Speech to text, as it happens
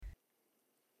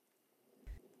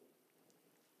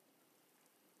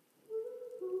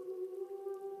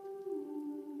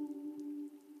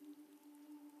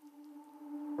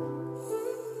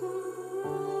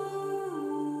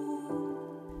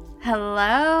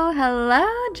Hello,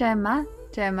 Gemma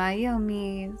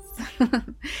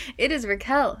It is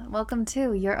Raquel. Welcome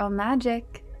to Your Own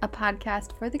Magic, a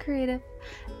podcast for the creative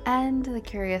and the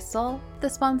curious soul. The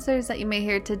sponsors that you may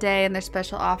hear today and their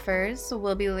special offers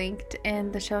will be linked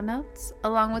in the show notes,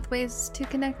 along with ways to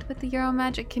connect with the Your Own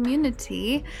Magic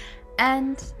community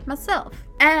and myself.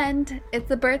 And it's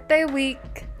a birthday week.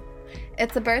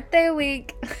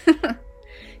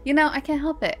 You know, I can't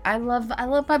help it. I love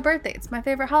my birthday. It's my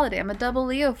favorite holiday. I'm a double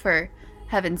Leo, for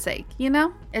heaven's sake. You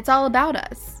know, it's all about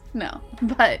us. No,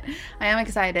 but I am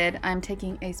excited. I'm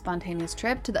taking a spontaneous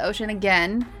trip to the ocean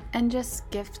again and just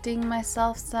gifting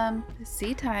myself some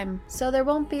sea time. So there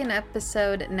won't be an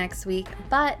episode next week,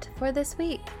 but for this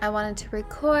week, I wanted to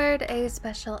record a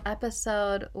special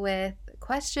episode with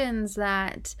questions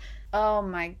that, oh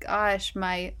my gosh,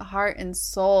 my heart and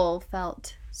soul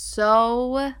felt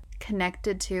so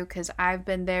connected to, because I've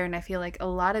been there, and I feel like a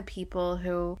lot of people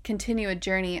who continue a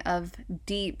journey of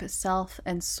deep self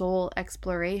and soul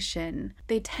exploration,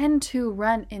 they tend to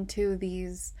run into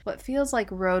these what feels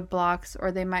like roadblocks,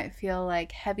 or they might feel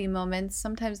like heavy moments.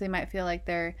 Sometimes they might feel like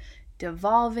they're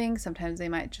devolving, sometimes they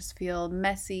might just feel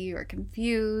messy or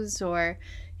confused, or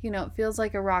it feels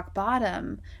like a rock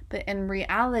bottom. But in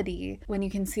reality, when you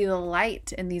can see the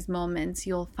light in these moments,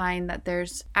 you'll find that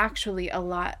there's actually a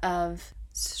lot of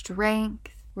strength,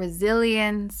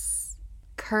 resilience,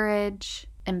 courage,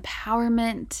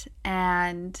 empowerment,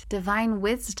 and divine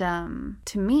wisdom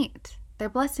to meet. They're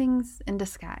blessings in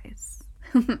disguise.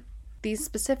 These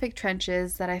specific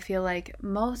trenches that I feel like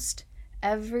most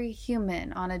every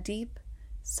human on a deep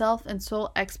self and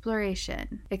soul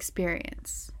exploration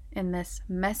experience in this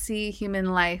messy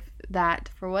human life that,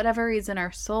 for whatever reason,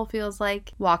 our soul feels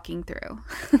like walking through.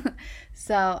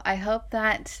 So I hope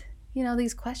that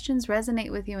these questions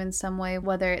resonate with you in some way,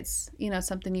 whether it's,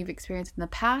 something you've experienced in the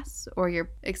past or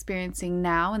you're experiencing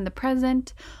now in the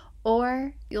present,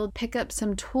 or you'll pick up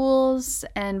some tools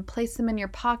and place them in your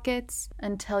pockets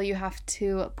until you have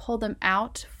to pull them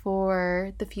out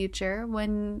for the future,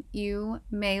 when you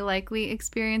may likely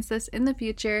experience this in the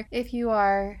future if you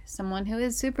are someone who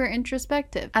is super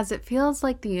introspective, as it feels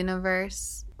like the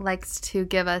universe likes to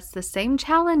give us the same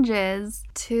challenges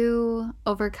to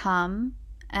overcome,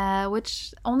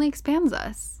 which only expands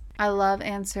us. I love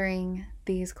answering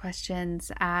these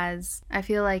questions, as I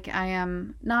feel like I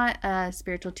am not a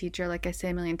spiritual teacher, like I say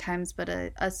a million times, but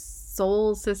a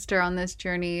soul sister on this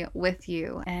journey with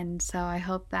you. And so I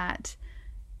hope that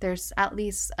there's at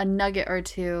least a nugget or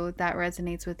two that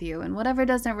resonates with you. And whatever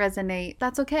doesn't resonate,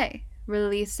 that's okay.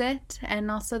 Release it. And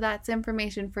also, that's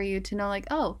information for you to know, like,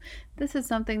 oh, this is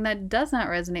something that does not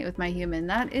resonate with my human.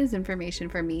 That is information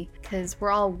for me, because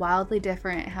we're all wildly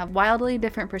different, have wildly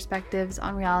different perspectives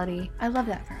on reality. I love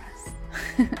that for us.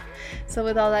 So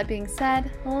with all that being said,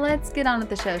 let's get on with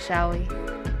the show, shall we?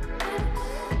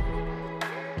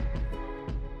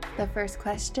 The first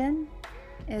question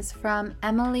is from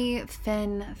Emily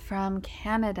Finn from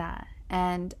Canada.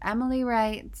 And Emily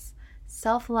writes,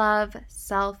 self-love,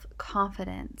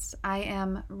 self-confidence. I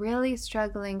am really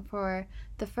struggling for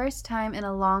the first time in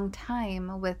a long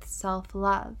time with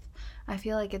self-love. I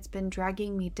feel like it's been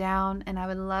dragging me down, and I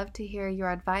would love to hear your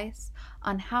advice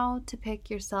on how to pick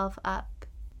yourself up.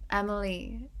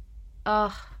 Emily,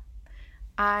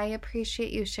 I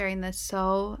appreciate you sharing this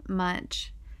so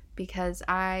much, because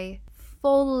I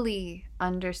fully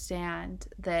understand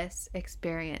this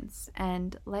experience.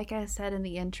 And like I said in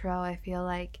the intro, I feel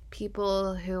like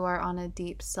people who are on a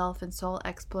deep self and soul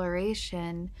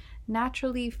exploration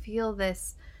naturally feel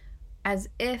this as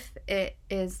if it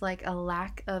is like a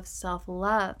lack of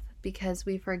self-love, because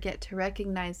we forget to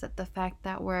recognize that the fact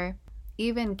that we're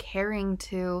even caring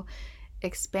to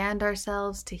expand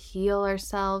ourselves, to heal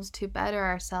ourselves, to better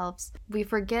ourselves, we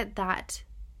forget that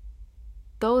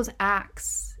those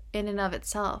acts in and of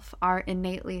itself are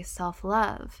innately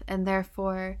self-love, and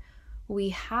therefore we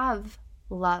have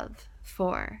love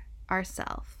for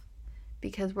ourselves,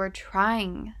 because we're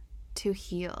trying to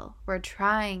heal, we're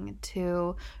trying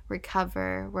to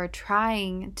recover, we're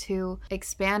trying to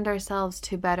expand ourselves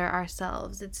to better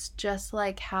ourselves. It's just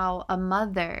like how a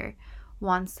mother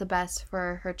wants the best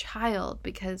for her child,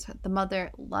 because the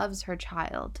mother loves her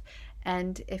child.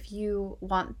 And if you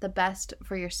want the best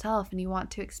for yourself and you want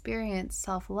to experience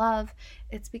self-love,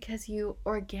 it's because you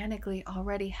organically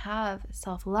already have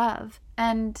self-love.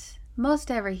 And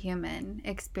most every human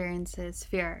experiences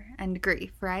fear and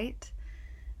grief, right?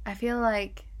 I feel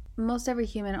like most every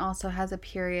human also has a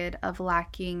period of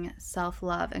lacking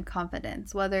self-love and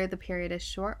confidence. Whether the period is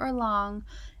short or long,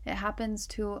 it happens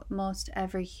to most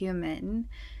every human,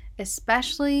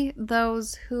 especially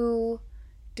those who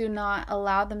do not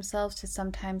allow themselves to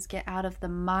sometimes get out of the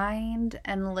mind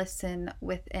and listen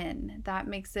within. That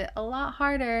makes it a lot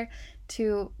harder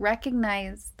to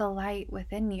recognize the light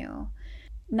within you.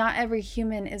 Not every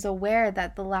human is aware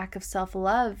that the lack of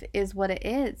self-love is what it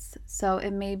is. So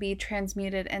it may be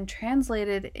transmuted and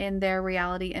translated in their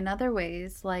reality in other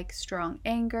ways, like strong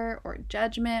anger or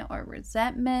judgment or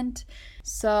resentment.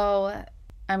 So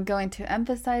I'm going to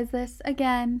emphasize this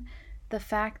again. The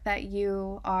fact that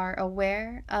you are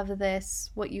aware of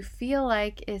this, what you feel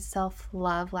like is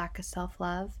self-love, lack of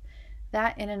self-love,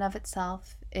 that in and of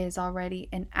itself is already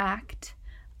an act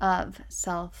of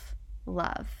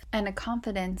self-love and a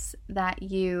confidence that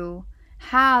you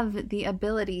have the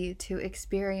ability to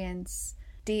experience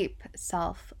deep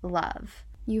self-love.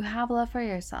 You have love for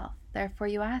yourself, therefore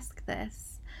you ask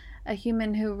this. A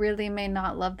human who really may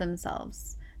not love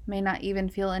themselves may not even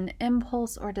feel an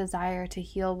impulse or desire to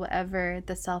heal whatever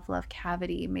the self-love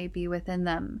cavity may be within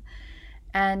them.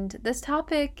 And this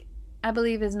topic, I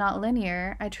believe, is not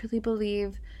linear. I truly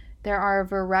believe there are a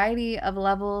variety of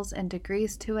levels and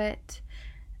degrees to it.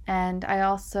 And I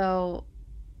also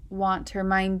want to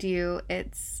remind you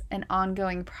it's an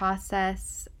ongoing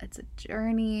process. It's a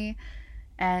journey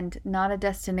and not a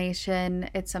destination.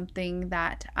 It's something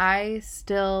that I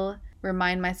still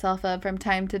remind myself of from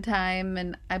time to time,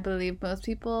 and I believe most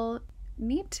people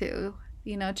need to,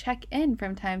 check in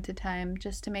from time to time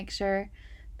just to make sure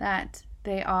that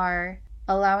they are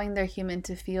allowing their human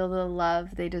to feel the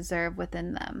love they deserve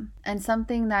within them. And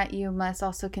something that you must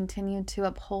also continue to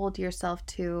uphold yourself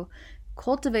to,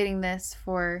 cultivating this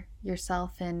for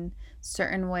yourself in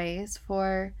certain ways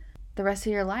for the rest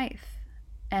of your life.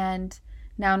 And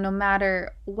now, no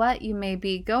matter what you may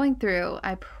be going through,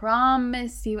 I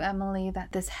promise you, Emily,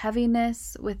 that this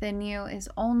heaviness within you is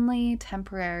only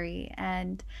temporary.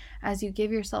 And as you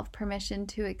give yourself permission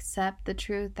to accept the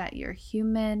truth that you're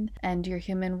human, and your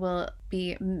human will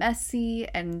be messy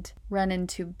and run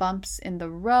into bumps in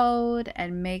the road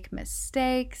and make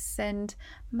mistakes and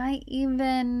might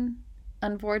even,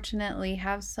 unfortunately,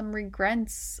 have some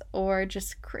regrets or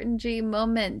just cringy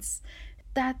moments,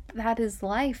 that is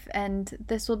life, and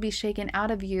this will be shaken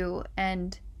out of you.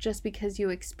 And just because you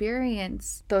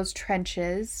experience those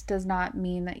trenches does not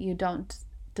mean that you don't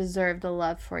deserve the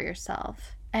love for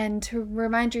yourself. And to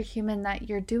remind your human that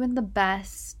you're doing the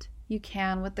best you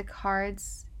can with the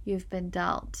cards you've been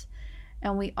dealt.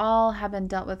 And we all have been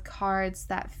dealt with cards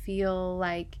that feel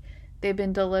like they've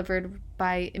been delivered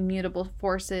by immutable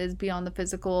forces beyond the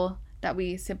physical that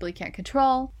we simply can't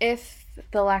control. If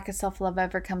the lack of self-love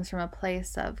ever comes from a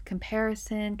place of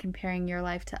comparison, comparing your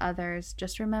life to others,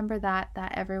 just remember that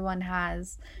everyone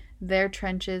has their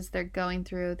trenches they're going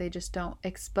through. They just don't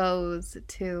expose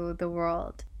to the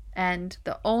world. And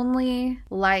the only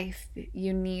life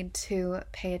you need to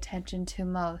pay attention to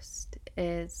most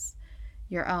is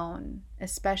your own,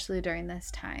 especially during this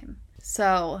time.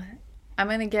 So I'm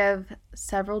going to give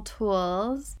several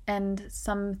tools and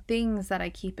some things that I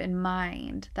keep in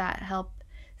mind that help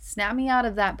snap me out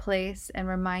of that place and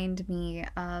remind me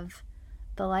of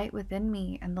the light within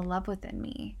me and the love within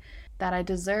me, that I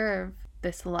deserve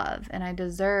this love and I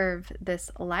deserve this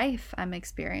life I'm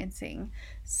experiencing.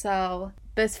 So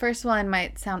this first one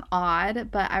might sound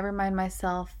odd, but I remind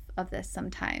myself of this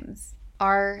sometimes.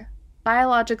 Our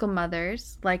biological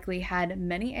mothers likely had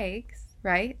many eggs,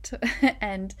 right?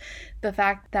 And the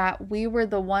fact that we were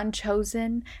the one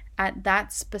chosen at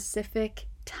that specific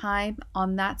time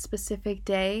on that specific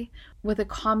day with a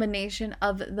combination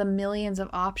of the millions of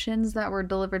options that were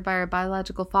delivered by our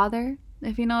biological father,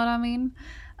 if you know what I mean.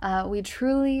 We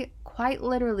truly, quite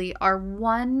literally, are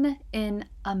one in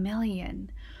a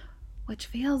million, which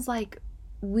feels like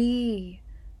we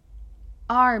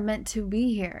are meant to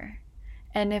be here.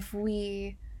 And if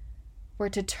we were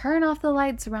to turn off the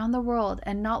lights around the world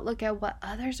and not look at what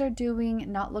others are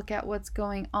doing, not look at what's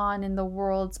going on in the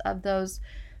worlds of those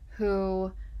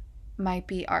who might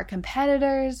be our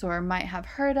competitors or might have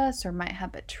hurt us or might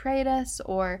have betrayed us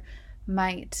or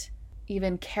might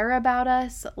even care about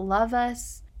us, love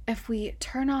us. If we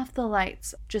turn off the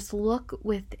lights, just look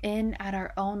within at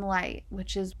our own light,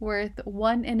 which is worth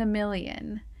 1 in a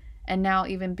million, and now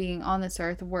even being on this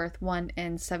earth worth 1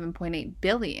 in 7.8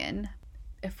 billion.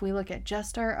 If we look at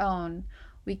just our own,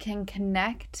 we can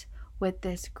connect with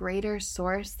this greater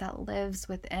source that lives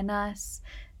within us,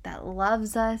 that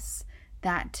loves us,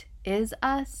 that is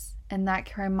us, and that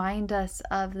can remind us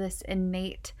of this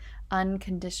innate,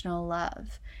 unconditional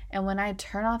love. And when I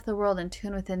turn off the world and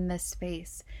tune within this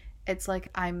space, it's like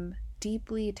I'm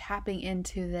deeply tapping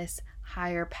into this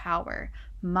higher power,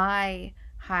 my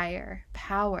higher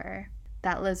power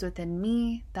that lives within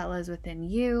me, that lives within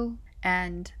you.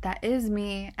 and that is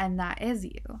me, and that is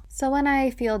you. So when I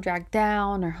feel dragged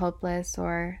down or hopeless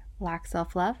or lack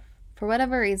self-love, for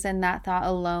whatever reason, that thought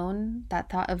alone, that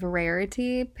thought of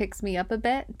rarity picks me up a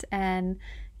bit, and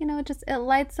it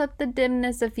lights up the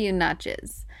dimness a few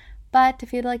notches. But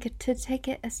if you'd like to take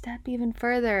it a step even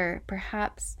further,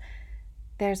 perhaps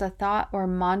there's a thought or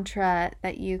mantra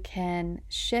that you can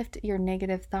shift your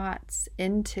negative thoughts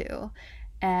into.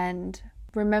 And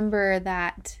remember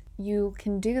that you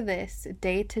can do this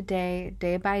day to day,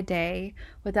 day by day,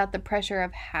 without the pressure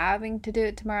of having to do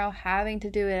it tomorrow, having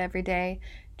to do it every day.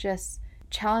 Just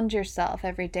challenge yourself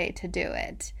every day to do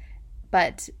it,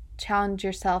 but challenge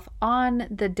yourself on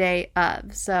the day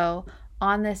of. So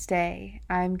on this day,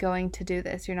 I'm going to do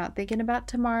this. You're not thinking about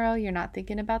tomorrow. You're not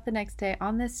thinking about the next day.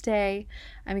 On this day,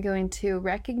 I'm going to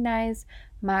recognize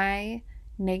my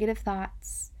negative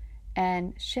thoughts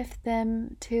and shift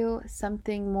them to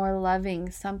something more loving,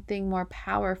 something more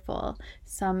powerful,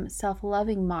 some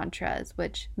self-loving mantras,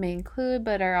 which may include,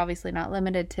 but are obviously not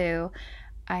limited to,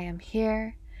 I am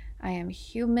here, I am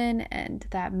human, and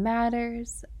that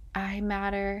matters. I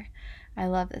matter. I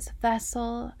love this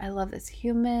vessel. I love this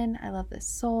human. I love this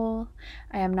soul.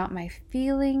 I am not my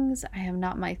feelings. I am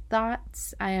not my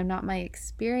thoughts. I am not my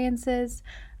experiences.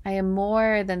 I am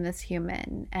more than this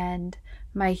human, and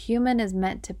my human is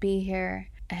meant to be here,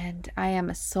 and I am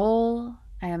a soul.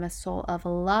 I am a soul of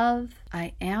love.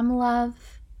 I am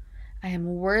love. I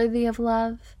am worthy of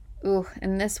love. Ooh,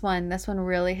 and this one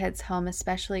really hits home,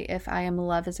 especially if I am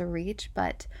love is a reach,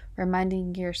 but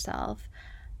reminding yourself,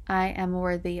 I am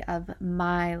worthy of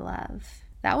my love.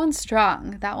 That one's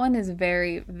strong. That one is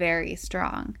very, very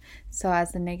strong. So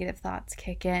as the negative thoughts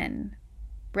kick in,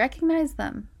 recognize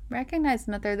them. Recognize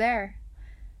them that they're there.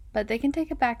 But they can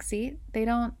take a back seat. They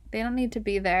don't need to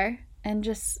be there. And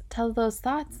just tell those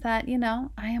thoughts that,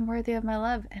 I am worthy of my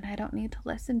love and I don't need to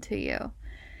listen to you.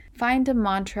 Find a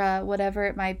mantra, whatever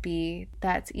it might be,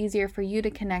 that's easier for you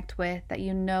to connect with, that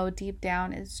you know deep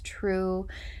down is true,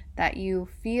 that you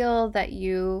feel that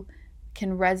you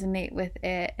can resonate with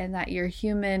it, and that your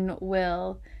human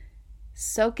will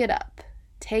soak it up,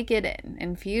 take it in,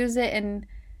 infuse it in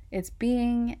its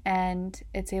being, and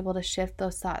it's able to shift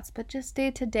those thoughts. But just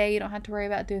day to day, you don't have to worry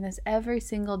about doing this every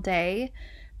single day.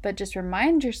 But just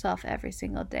remind yourself every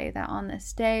single day that on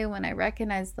this day, when I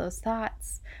recognize those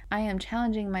thoughts, I am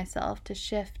challenging myself to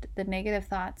shift the negative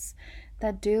thoughts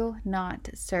that do not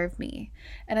serve me.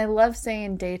 And I love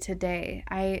saying day to day.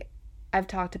 I've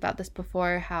talked about this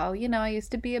before, how, I used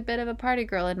to be a bit of a party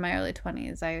girl in my early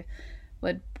 20s. I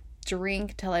would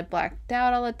drink till I blacked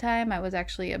out all the time. I was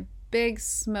actually a big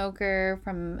smoker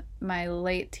from my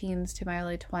late teens to my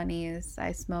early 20s.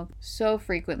 I smoked so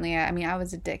frequently. I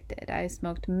was addicted. I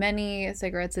smoked many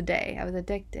cigarettes a day. I was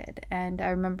addicted. And I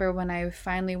remember when I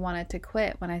finally wanted to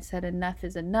quit, when I said enough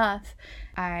is enough,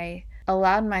 I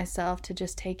allowed myself to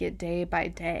just take it day by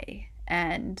day.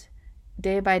 And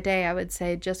day by day, I would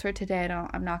say, just for today,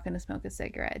 I'm not going to smoke a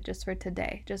cigarette. Just for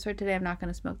today, I'm not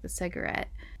going to smoke the cigarette.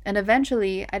 And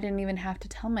eventually, I didn't even have to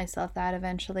tell myself that.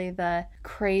 Eventually, the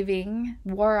craving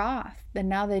wore off. And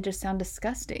now they just sound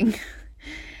disgusting.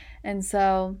 And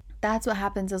so that's what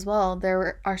happens as well.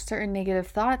 There are certain negative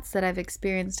thoughts that I've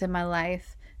experienced in my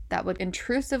life that would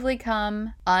intrusively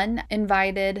come,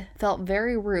 uninvited, felt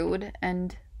very rude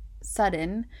and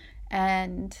sudden.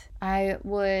 And I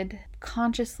would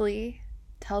consciously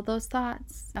tell those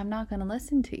thoughts, I'm not going to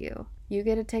listen to you. You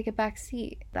get to take a back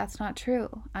seat. That's not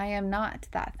true. I am not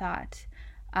that thought.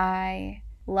 I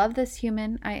love this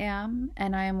human I am,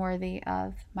 and I am worthy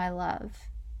of my love.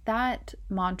 That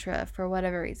mantra, for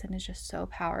whatever reason, is just so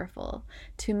powerful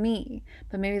to me,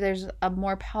 but maybe there's a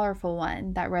more powerful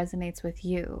one that resonates with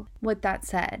you. With that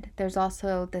said, there's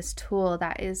also this tool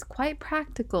that is quite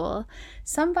practical.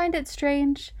 Some find it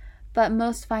strange, but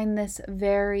most find this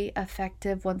very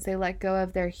effective once they let go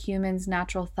of their human's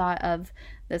natural thought of,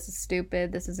 this is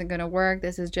stupid, this isn't going to work,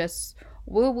 this is just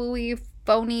woo-woo-y,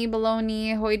 phony,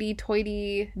 baloney,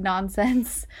 hoity-toity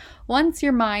nonsense. Once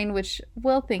your mind, which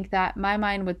will think that, my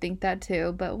mind would think that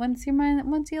too, but once you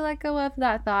let go of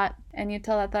that thought and you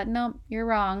tell that thought, nope, you're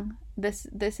wrong, this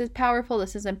is powerful,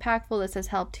 this is impactful, this has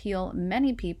helped heal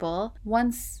many people.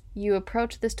 Once you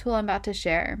approach this tool I'm about to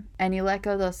share and you let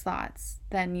go of those thoughts,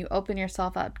 then you open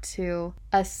yourself up to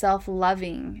a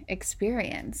self-loving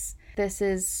experience. This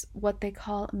is what they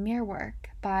call mirror work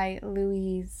by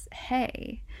Louise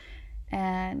Hay.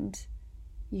 And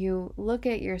you look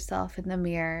at yourself in the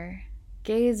mirror,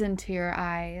 gaze into your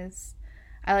eyes,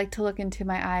 I like to look into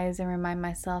my eyes and remind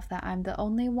myself that I'm the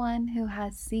only one who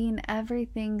has seen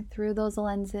everything through those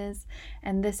lenses,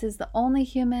 and this is the only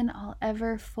human I'll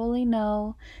ever fully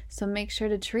know. So make sure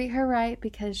to treat her right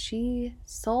because she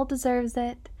soul deserves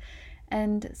it.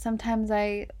 And sometimes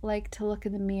I like to look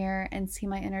in the mirror and see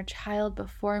my inner child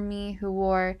before me who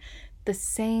wore the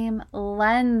same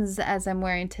lens as I'm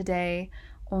wearing today,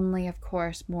 only of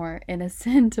course more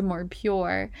innocent and more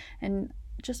pure, and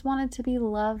just wanted to be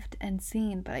loved and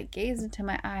seen. But I gaze into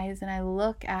my eyes and I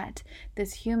look at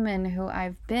this human who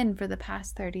I've been for the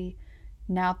past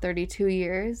 32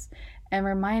 years, and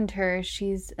remind her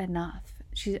she's enough.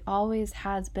 She always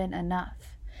has been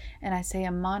enough. And I say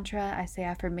a mantra, I say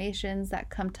affirmations that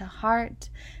come to heart,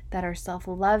 that are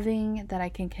self-loving, that I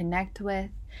can connect with.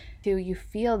 Do you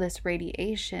feel this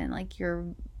radiation, like you're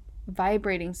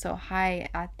vibrating so high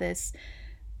at this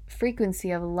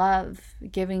frequency of love,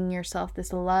 giving yourself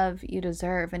this love you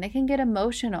deserve? And it can get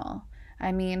emotional.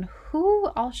 I mean,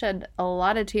 I'll shed a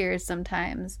lot of tears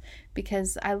sometimes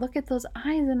because I look at those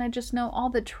eyes and I just know all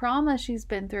the trauma she's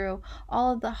been through,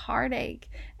 all of the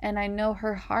heartache, and I know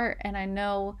her heart, and I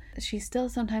know she still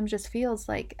sometimes just feels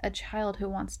like a child who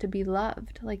wants to be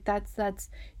loved. Like that's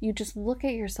you just look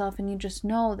at yourself and you just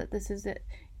know that this is it.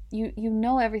 You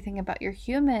know everything about your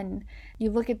human. You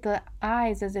look at the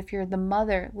eyes as if you're the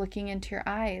mother looking into your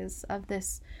eyes of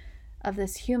this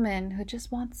human who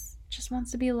just wants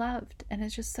to be loved. And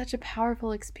it's just such a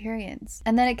powerful experience.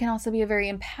 And then it can also be a very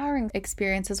empowering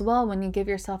experience as well when you give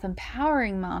yourself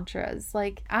empowering mantras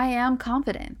like, I am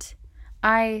confident.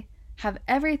 I have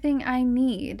everything I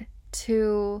need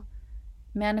to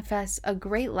manifest a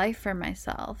great life for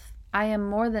myself. I am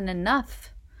more than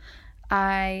enough.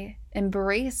 I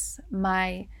embrace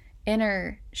my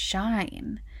inner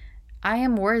shine. I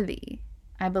am worthy.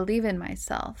 I believe in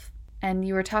myself. And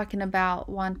you were talking about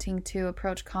wanting to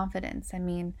approach confidence. I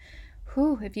mean,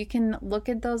 if you can look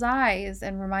at those eyes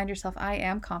and remind yourself, I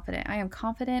am confident. I am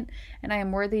confident and I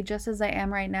am worthy just as I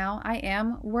am right now. I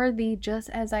am worthy just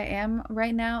as I am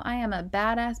right now. I am a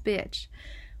badass bitch.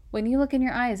 When you look in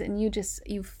your eyes and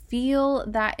you feel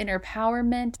that inner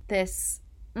empowerment, this,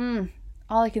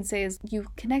 all I can say is you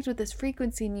connect with this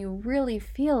frequency and you really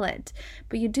feel it.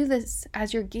 But you do this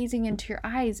as you're gazing into your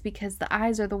eyes because the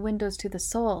eyes are the windows to the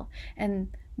soul.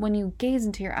 And when you gaze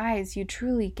into your eyes, you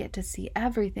truly get to see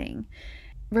everything.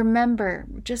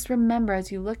 Just remember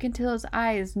as you look into those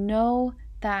eyes, know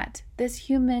that this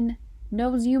human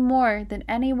knows you more than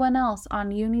anyone else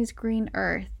on Uni's green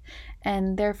earth.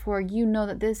 And therefore, you know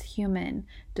that this human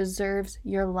deserves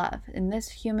your love. And this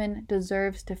human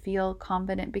deserves to feel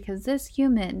confident because this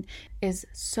human is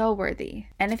so worthy.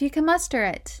 And if you can muster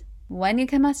it, when you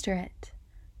can muster it,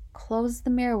 close the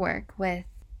mirror work with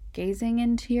gazing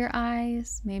into your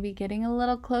eyes, maybe getting a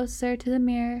little closer to the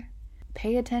mirror.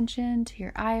 Pay attention to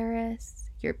your iris,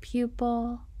 your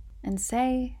pupil, and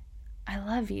say, I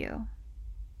love you.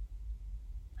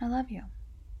 I love you.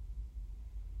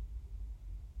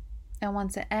 And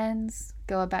once it ends,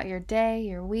 go about your day,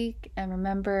 your week, and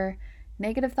remember,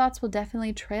 negative thoughts will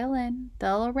definitely trail in.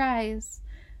 They'll arise,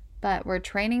 but we're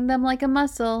training them like a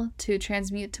muscle to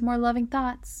transmute to more loving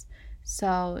thoughts.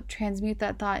 So transmute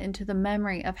that thought into the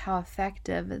memory of how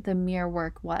effective the mirror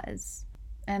work was.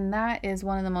 And that is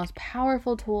one of the most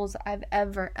powerful tools I've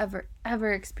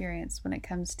ever experienced when it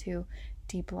comes to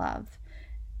deep love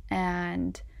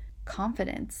and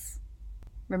confidence.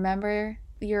 Remember,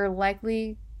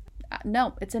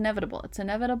 it's inevitable. It's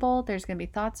inevitable. There's going to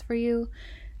be thoughts for you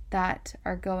that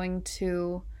are going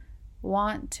to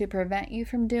want to prevent you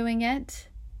from doing it.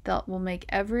 Will make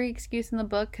every excuse in the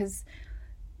book because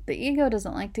the ego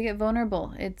doesn't like to get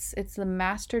vulnerable. It's the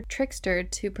master trickster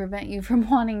to prevent you from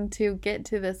wanting to get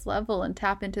to this level and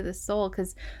tap into the soul,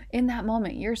 because in that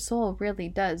moment, your soul really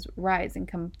does rise and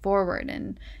come forward,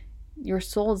 and your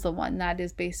soul is the one that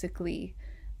is basically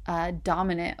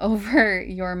dominant over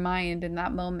your mind in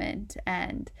that moment,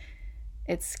 and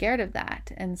it's scared of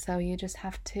that. And so you just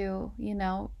have to,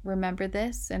 remember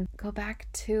this and go back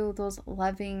to those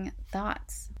loving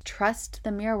thoughts. Trust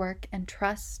the mirror work and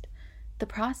trust the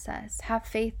process. Have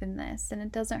faith in this, and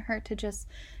it doesn't hurt to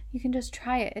you can just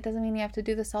try it. It doesn't mean you have to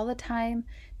do this all the time.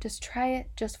 Just try it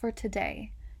just for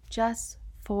today. Just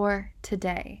for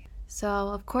today. So,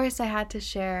 of course, I had to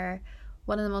share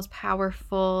one of the most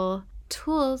powerful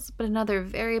tools, but another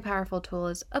very powerful tool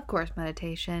is, of course,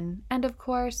 meditation, and of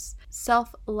course,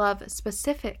 self-love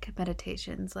specific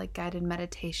meditations like guided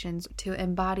meditations to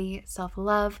embody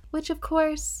self-love, which of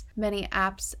course many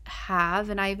apps have,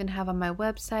 and I even have on my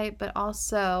website, but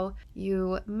also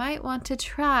you might want to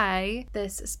try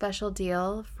this special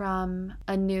deal from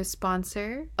a new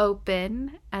sponsor,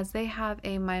 Open, as they have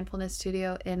a mindfulness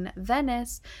studio in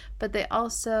Venice, but they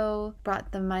also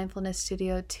brought the mindfulness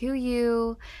studio to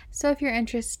you. So if you're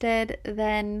interested,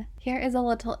 then here is a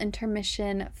little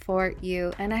intermission for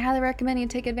you, and I highly recommend you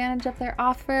take advantage of their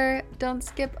offer. Don't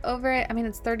skip over it. I mean,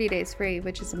 it's 30 days free,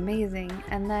 which is amazing.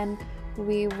 And then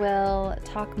we will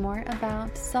talk more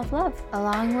about self-love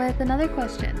along with another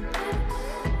question.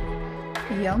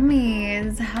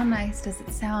 Yummies! How nice does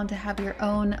it sound to have your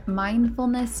own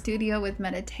mindfulness studio with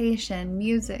meditation,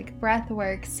 music, breath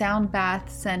work, sound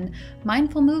baths, and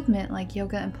mindful movement like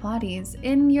yoga and Pilates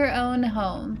in your own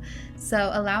home?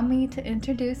 So allow me to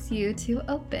introduce you to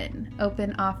Open.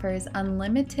 Open offers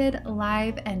unlimited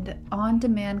live and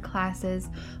on-demand classes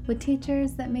with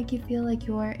teachers that make you feel like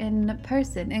you're in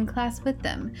person in class with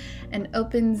them. And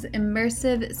Open's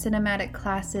immersive cinematic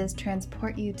classes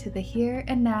transport you to the here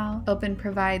and now. Open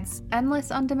provides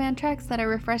endless on-demand tracks that are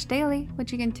refreshed daily,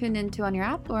 which you can tune into on your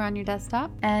app or on your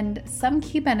desktop. And some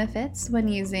key benefits when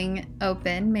using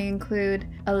Open may include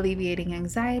alleviating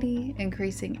anxiety,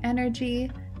 increasing energy,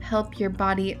 help your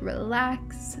body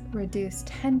relax, reduce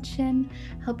tension,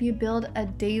 help you build a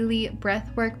daily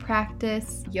breathwork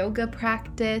practice, yoga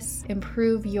practice,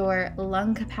 improve your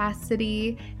lung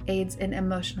capacity, aids in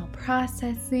emotional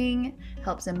processing,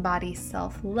 helps embody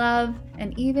self-love,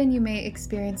 and even you may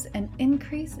experience an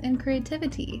increase in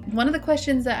creativity. One of the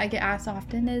questions that I get asked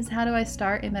often is, how do I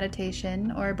start a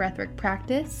meditation or a breathwork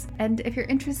practice? And if you're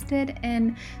interested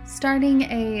in starting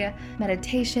a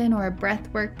meditation or a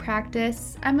breathwork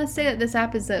practice, I must say that this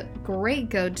app is a great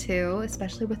go-to,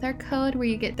 especially with our code where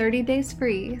you get 30 days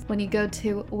free when you go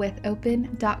to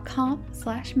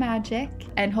withopen.com/magic,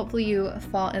 and hopefully you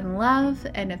fall in love,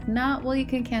 and if not, well, you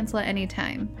can cancel at any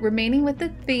time. Remaining with the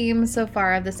theme so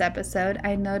far of this episode,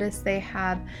 I noticed they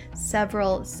have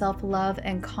several self-love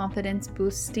and confidence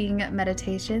boosting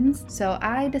meditations. So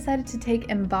I decided to take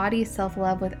Embody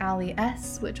Self-Love with Ali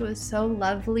S, which was so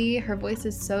lovely. Her voice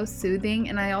is so soothing,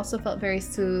 and I also felt very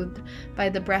soothed by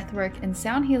the breathwork and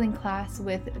sound healing class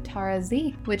with Tara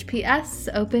Z, which PS,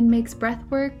 Open makes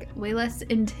breathwork way less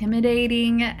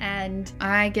intimidating, and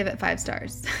I give it 5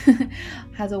 stars.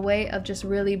 Has a way of just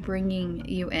really bringing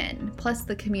you in. Plus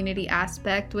the community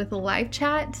aspect with the live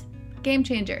chat, game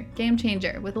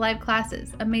changer with live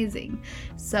classes, amazing.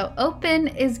 So Open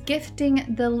is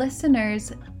gifting the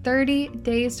listeners 30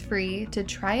 days free to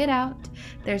try it out.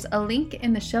 There's a link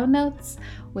in the show notes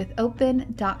with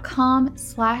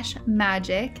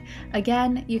withopen.com/magic.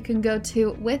 Again, you can go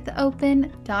to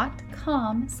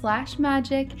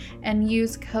withopen.com/magic and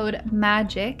use code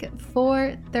MAGIC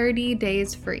for 30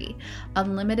 days free.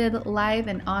 Unlimited live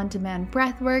and on-demand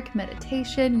breathwork,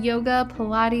 meditation, yoga,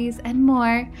 Pilates, and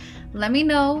more. Let me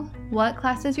know what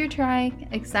classes you're trying.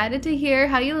 Excited to hear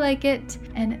how you like it,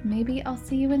 and maybe I'll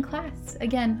see you in class.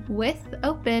 Again,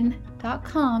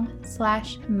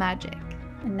 withopen.com/magic.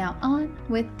 And now on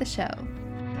with the show.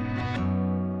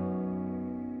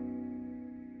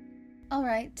 All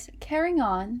right, carrying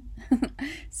on.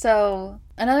 So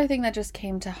another thing that just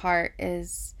came to heart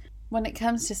is when it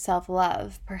comes to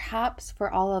self-love, perhaps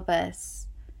for all of us,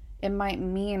 it might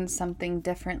mean something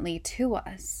differently to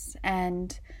us.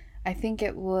 And I think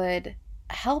it would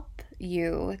help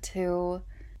you to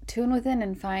tune within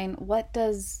and find, what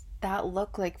does that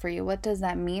look like for you? What does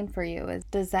that mean for you?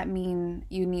 Does that mean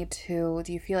do you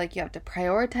feel like you have to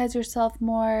prioritize yourself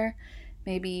more?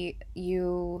 Maybe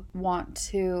you want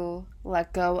to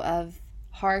let go of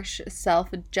harsh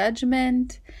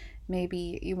self-judgment.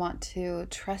 Maybe you want to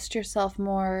trust yourself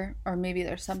more, or maybe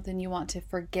there's something you want to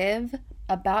forgive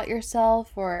about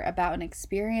yourself or about an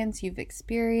experience you've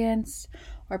experienced,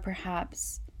 or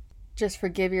perhaps just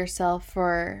forgive yourself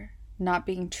for not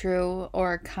being true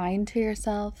or kind to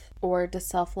yourself. Or does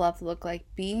self-love look like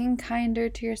being kinder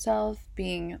to yourself,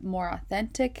 being more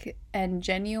authentic and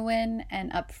genuine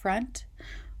and upfront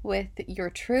with your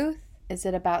truth? Is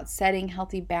it about setting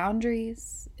healthy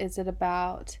boundaries? Is it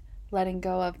about letting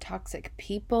go of toxic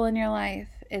people in your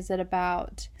life? Is it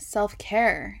about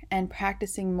self-care and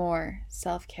practicing more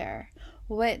self-care?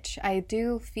 Which I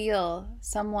do feel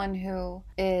someone who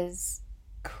is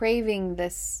craving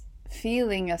this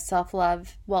feeling of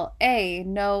self-love, well,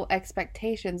 no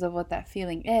expectations of what that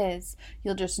feeling is.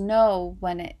 You'll just know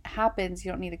when it happens.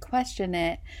 You don't need to question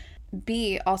it.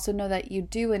 B, also know that you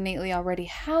do innately already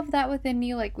have that within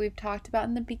you, like we've talked about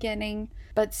in the beginning.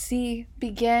 But C,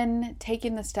 begin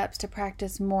taking the steps to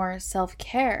practice more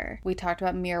self-care. We talked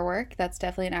about mirror work. That's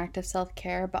definitely an act of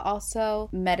self-care, but also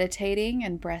meditating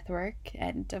and breath work,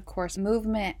 and of course,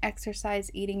 movement,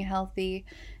 exercise, eating healthy.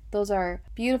 Those are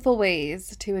beautiful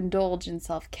ways to indulge in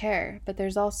self-care, but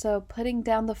there's also putting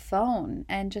down the phone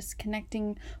and just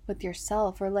connecting with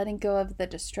yourself, or letting go of the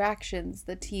distractions,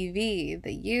 the TV,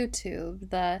 the YouTube,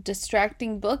 the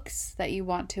distracting books that you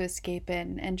want to escape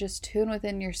in, and just tune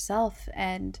within yourself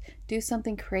and do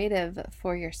something creative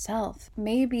for yourself.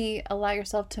 Maybe allow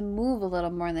yourself to move a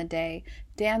little more in the day,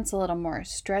 dance a little more,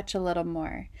 stretch a little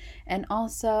more, and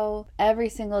also every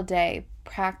single day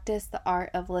practice the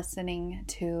art of listening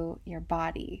to your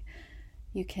body.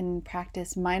 You can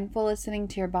practice mindful listening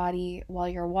to your body while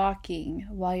you're walking,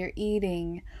 while you're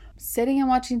eating, sitting and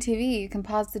watching TV. You can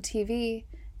pause the TV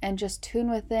and just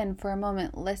tune within for a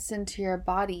moment. Listen to your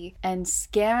body and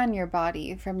scan your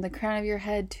body from the crown of your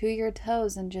head to your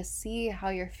toes and just see how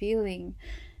you're feeling.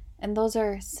 And those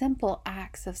are simple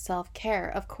acts of self-care.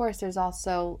 Of course, there's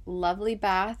also lovely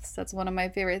baths. That's one of my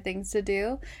favorite things to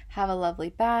do. Have a lovely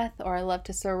bath, or I love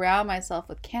to surround myself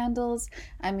with candles.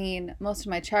 I mean, most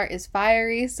of my chart is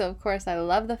fiery, so of course I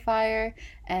love the fire.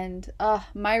 And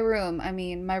my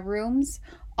rooms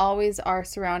always are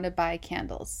surrounded by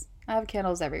candles. I have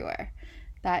candles everywhere.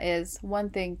 That is one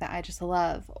thing that I just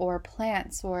love. Or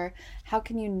plants, or how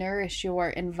can you nourish your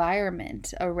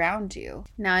environment around you?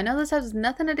 Now, I know this has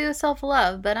nothing to do with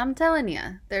self-love, but I'm telling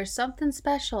you, there's something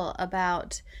special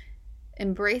about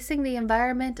embracing the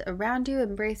environment around you,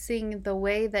 embracing the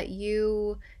way that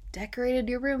you decorated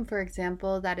your room, for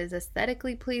example, that is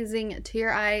aesthetically pleasing to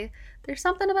your eye. There's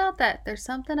something about that. There's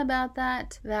something about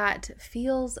that that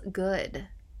feels good.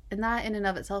 And that in and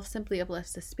of itself simply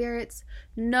uplifts the spirits.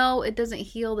 No, it doesn't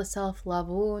heal the self-love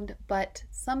wound, but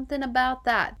something about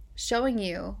that showing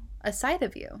you a side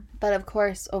of you. But of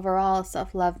course, overall,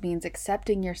 self-love means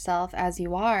accepting yourself as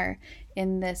you are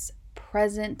in this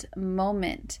present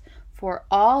moment for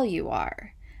all you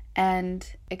are, and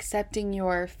accepting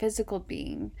your physical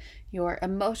being, your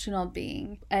emotional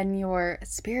being, and your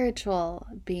spiritual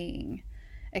being.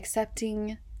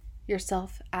 Accepting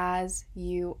yourself as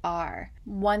you are.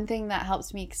 One thing that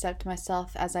helps me accept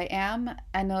myself as I am,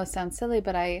 I know it sounds silly,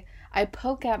 but I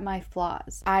poke at my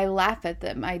flaws. I laugh at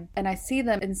them. I see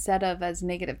them instead of as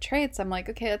negative traits. I'm like,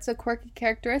 okay, that's a quirky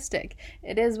characteristic.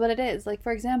 It is what it is. Like,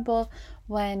 for example,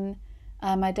 when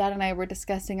my dad and I were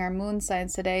discussing our moon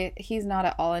signs today, he's not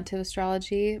at all into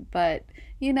astrology, but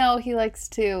he likes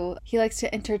to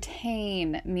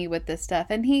entertain me with this stuff.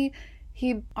 And he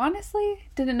honestly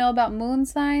didn't know about moon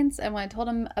signs, and when I told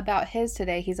him about his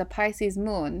today, he's a Pisces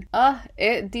moon.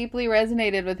 It deeply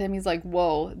resonated with him. He's like,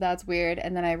 whoa, that's weird.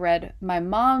 And then I read my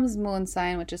mom's moon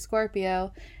sign, which is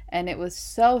Scorpio, and it was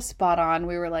so spot on.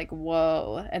 We were like,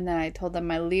 whoa. And then I told them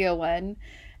my Leo one,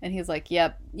 and he's like,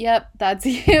 yep, that's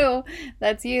you.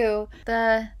 That's you.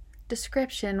 The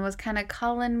description was kind of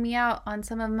calling me out on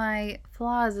some of my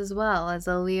flaws as well, as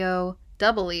a Leo,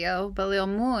 double Leo, but Leo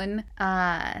moon,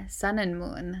 sun and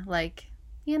moon,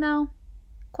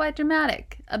 quite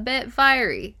dramatic, a bit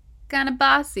fiery, kind of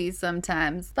bossy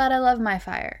sometimes, but I love my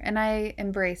fire and I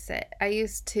embrace it. I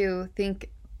used to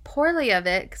think poorly of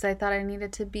it because I thought I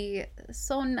needed to be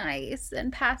so nice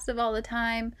and passive all the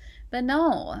time, but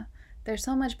no, there's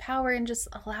so much power in just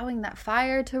allowing that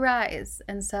fire to rise.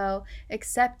 And so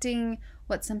accepting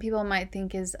what some people might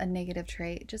think is a negative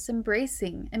trait, just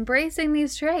embracing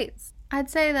these traits. I'd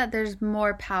say that there's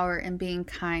more power in being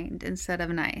kind instead of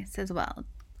nice as well.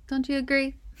 Don't you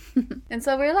agree? And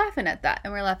so we're laughing at that,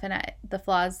 and we're laughing at the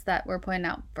flaws that we're pointing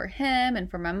out for him and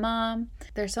for my mom.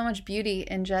 There's so much beauty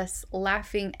in just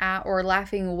laughing at or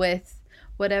laughing with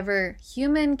whatever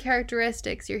human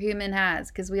characteristics your human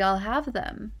has, because we all have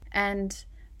them. And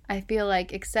I feel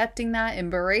like accepting that,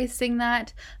 embracing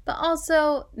that, but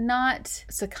also not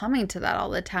succumbing to that all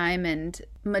the time, and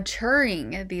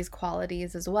maturing these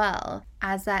qualities as well,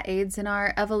 as that aids in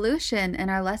our evolution and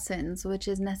our lessons, which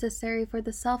is necessary for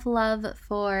the self-love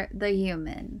for the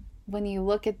human. When you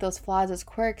look at those flaws as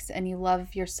quirks and you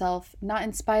love yourself, not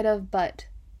in spite of, but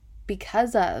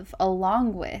because of,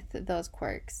 along with those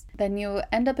quirks, then you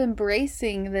end up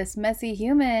embracing this messy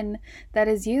human that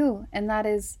is you, and that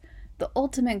is the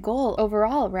ultimate goal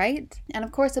overall, right? And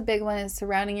of course, a big one is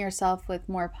surrounding yourself with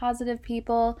more positive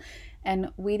people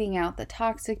and weeding out the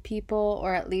toxic people,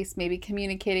 or at least maybe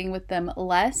communicating with them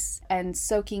less and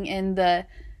soaking in the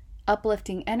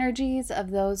uplifting energies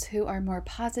of those who are more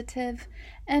positive,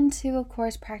 and to, of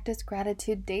course, practice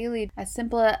gratitude daily. As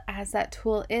simple as that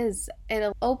tool is,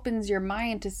 it opens your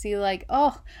mind to see like,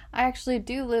 oh, I actually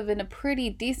do live in a pretty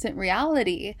decent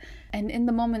reality. And in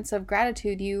the moments of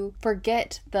gratitude, you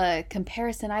forget the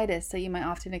comparisonitis that you might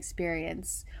often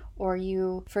experience, or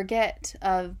you forget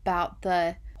about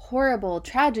the horrible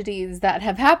tragedies that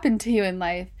have happened to you in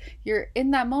life. You're in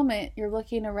that moment, you're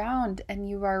looking around, and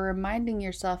you are reminding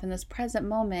yourself in this present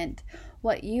moment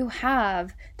what you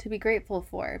have to be grateful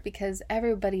for, because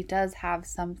everybody does have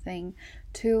something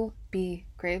to be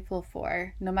grateful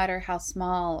for, no matter how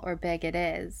small or big it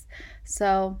is.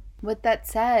 So with that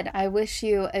said, I wish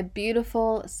you a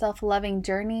beautiful, self-loving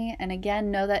journey. And again,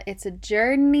 know that it's a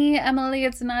journey, Emily.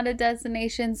 It's not a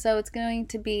destination. So it's going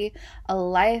to be a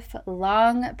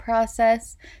lifelong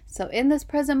process. So in this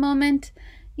present moment,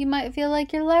 you might feel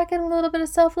like you're lacking a little bit of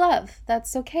self-love.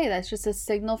 That's okay. That's just a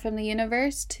signal from the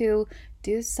universe to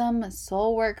do some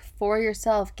soul work for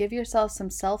yourself. Give yourself some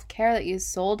self-care that you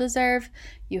soul deserve.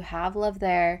 You have love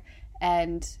there,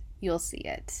 and you'll see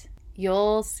it.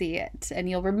 You'll see it and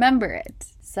you'll remember it.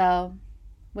 So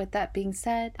with that being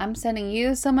said, I'm sending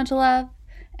you so much love,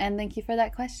 and thank you for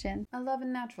that question. I love a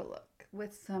natural look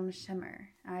with some shimmer.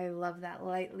 I love that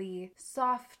lightly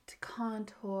soft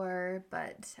contour,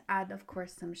 but add, of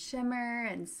course, some shimmer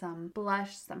and some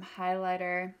blush, some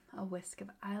highlighter, a whisk of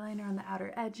eyeliner on the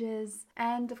outer edges,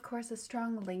 and of course a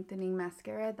strong lengthening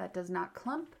mascara that does not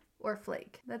clump or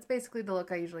flake. That's basically the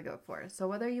look I usually go for. So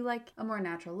whether you like a more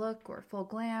natural look or full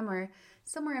glam or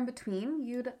somewhere in between,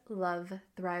 you'd love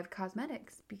Thrive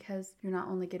Causemetics, because you're not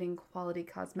only getting quality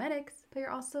cosmetics, but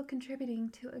you're also contributing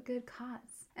to a good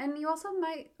cause. And you also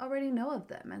might already know of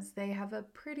them, as they have a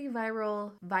pretty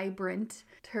viral, vibrant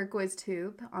turquoise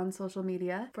tube on social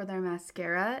media for their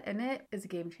mascara, and it is a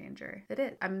game changer. It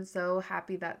is. I'm so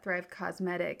happy that Thrive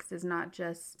Causemetics is not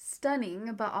just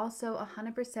stunning, but also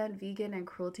 100% vegan and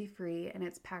cruelty-free, and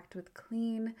it's packed with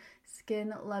clean,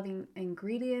 skin-loving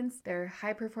ingredients. Their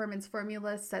high-performance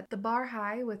formulas set the bar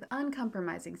high with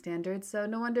uncompromising standards, so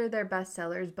no wonder their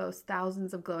bestsellers boast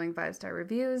thousands of glowing 5-star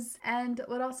reviews. And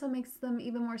what also makes them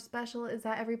even more special is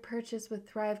that every purchase with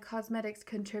Thrive Causemetics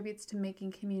contributes to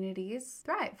making communities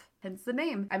thrive. Hence the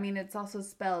name. I mean, it's also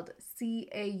spelled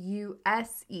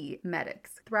C-A-U-S-E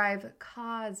Medics. Thrive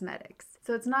Causemetics.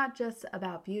 So it's not just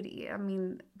about beauty. I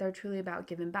mean, they're truly about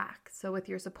giving back. So with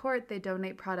your support, they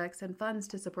donate products and funds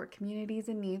to support communities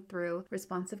in need through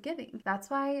responsive giving.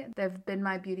 That's why they've been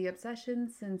my beauty obsession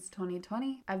since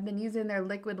 2020. I've been using their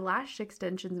liquid lash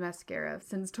extensions mascara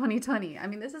since 2020. I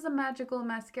mean, this is a magical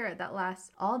mascara that lasts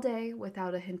all day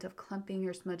without a hint of clumping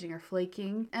or smudging or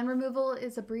flaking. And removal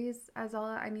is a breeze, as all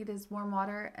I need is warm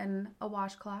water and a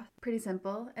washcloth. Pretty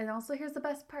simple. And also here's the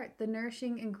best part. The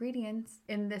nourishing ingredients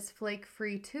in this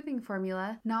flake-free tubing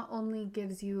formula not only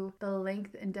gives you the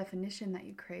length and definition that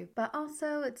you crave, but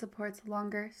also it supports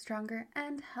longer, stronger,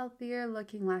 and healthier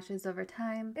looking lashes over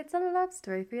time. It's a love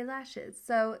story for your lashes.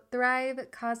 So Thrive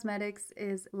Causemetics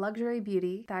is luxury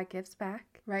beauty that gives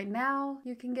back. Right now,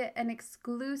 you can get an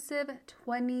exclusive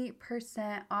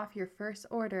 20% off your first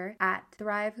order at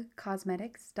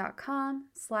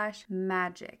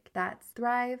thrivecausemetics.com/magic. That's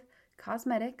Thrive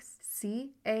Causemetics,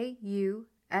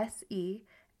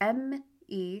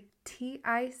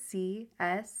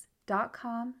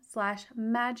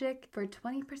 CAUSEMETICS.com/magic for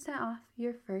 20% off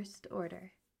your first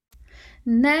order.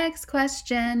 Next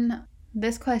question.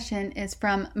 This question is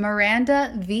from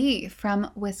Miranda V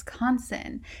from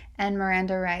Wisconsin. And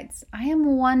Miranda writes, I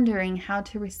am wondering how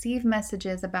to receive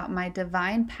messages about my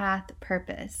divine path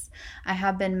purpose. I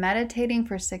have been meditating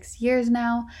for 6 years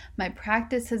now. My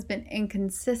practice has been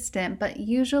inconsistent, but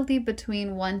usually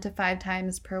between 1 to 5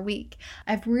 times per week.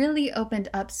 I've really opened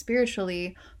up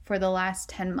spiritually for the last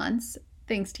 10 months.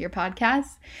 Thanks to your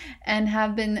podcast, and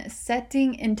have been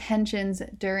setting intentions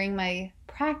during my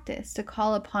practice to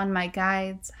call upon my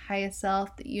guides, highest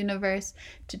self, the universe,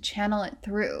 to channel it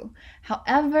through.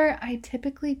 However, I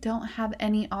typically don't have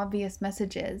any obvious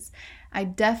messages. I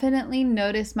definitely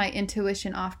notice my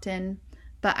intuition often,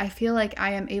 but I feel like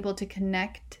I am able to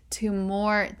connect to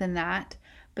more than that,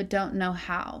 but don't know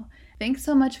how. Thanks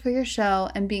so much for your show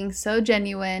and being so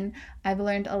genuine. I've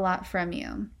learned a lot from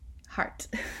you. Heart.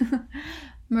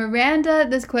 Miranda,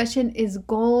 this question is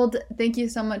gold. Thank you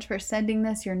so much for sending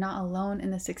this. You're not alone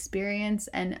in this experience,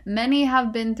 and many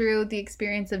have been through the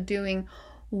experience of doing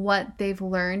what they've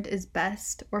learned is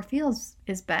best or feels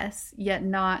is best, yet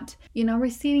not,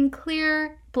 receiving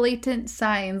clear, blatant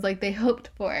signs like they hoped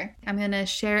for. I'm going to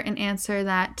share an answer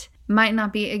that might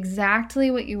not be exactly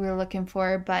what you were looking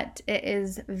for, but it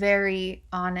is very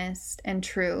honest and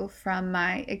true from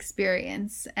my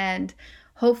experience. And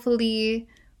hopefully,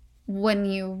 when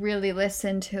you really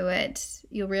listen to it,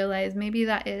 you'll realize maybe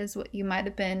that is what you might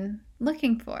have been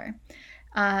looking for.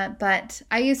 But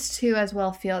I used to as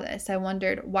well feel this. I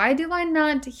wondered, why do I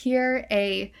not hear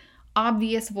a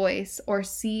obvious voice or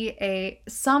see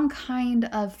some kind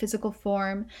of physical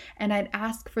form, and I'd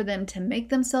ask for them to make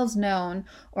themselves known,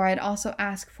 or I'd also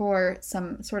ask for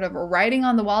some sort of writing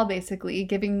on the wall, basically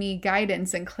giving me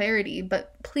guidance and clarity,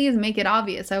 but please make it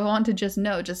obvious. I want to just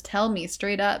know, just tell me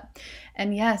straight up.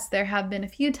 And yes, there have been a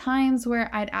few times where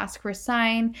I'd ask for a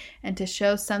sign and to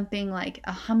show something like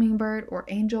a hummingbird or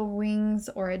angel wings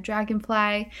or a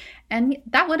dragonfly, and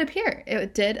that would appear.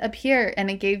 It did appear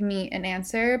and it gave me an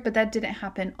answer, but that didn't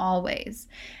happen always.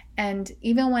 And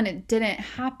even when it didn't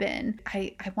happen,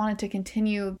 I wanted to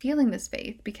continue feeling this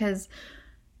faith, because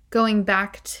going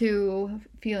back to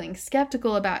feeling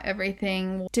skeptical about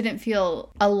everything didn't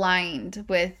feel aligned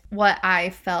with what I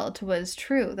felt was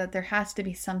true, that there has to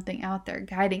be something out there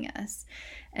guiding us.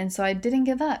 And so I didn't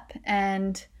give up.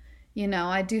 And,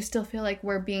 I do still feel like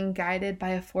we're being guided by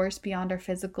a force beyond our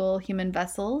physical human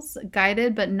vessels,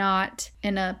 guided, but not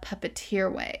in a puppeteer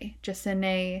way, just in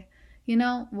a,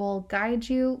 we'll guide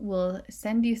you, we'll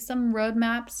send you some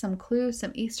roadmaps, some clues,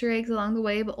 some Easter eggs along the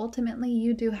way, but ultimately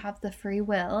you do have the free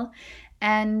will.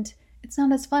 And it's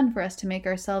not as fun for us to make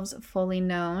ourselves fully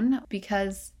known,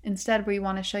 because instead we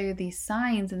want to show you these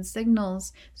signs and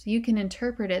signals so you can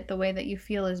interpret it the way that you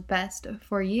feel is best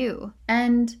for you.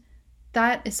 And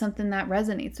that is something that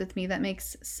resonates with me, that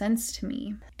makes sense to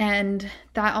me. And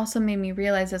that also made me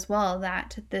realize as well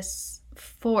that this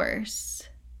force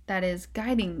that is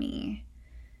guiding me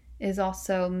is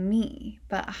also me,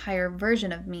 but a higher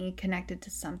version of me connected to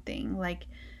something like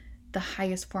the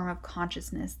highest form of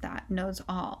consciousness that knows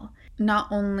all. Not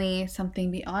only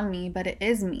something beyond me, but it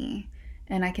is me.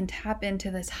 And I can tap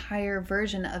into this higher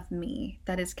version of me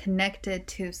that is connected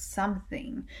to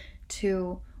something,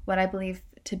 to what I believe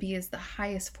to be is the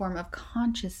highest form of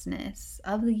consciousness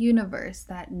of the universe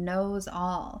that knows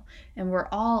all. And we're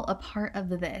all a part of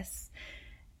this.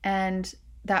 And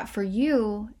that for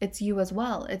you, it's you as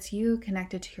well. It's you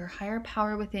connected to your higher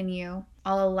power within you.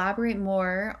 I'll elaborate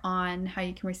more on how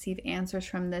you can receive answers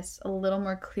from this a little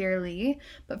more clearly.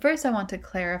 But first, I want to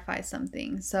clarify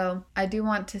something. So I do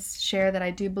want to share that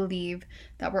I do believe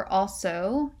that we're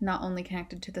also not only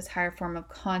connected to this higher form of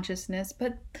consciousness,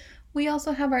 but we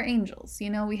also have our angels.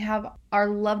 We have our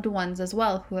loved ones as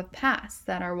well who have passed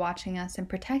that are watching us and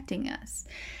protecting us.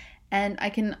 And I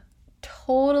can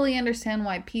totally understand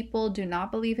why people do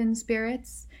not believe in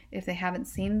spirits if they haven't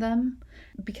seen them,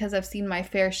 because I've seen my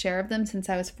fair share of them since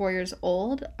I was 4 years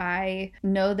old. I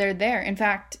know they're there. In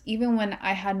fact, even when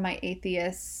I had my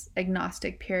atheist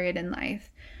agnostic period in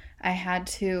life, I had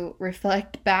to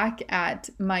reflect back at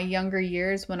my younger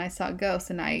years when I saw ghosts,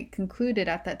 and I concluded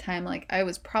at that time like I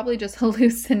was probably just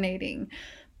hallucinating.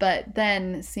 But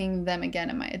then seeing them again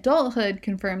in my adulthood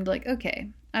confirmed like, okay,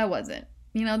 I wasn't.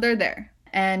 They're there.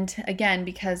 And again,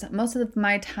 because most of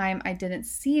my time I didn't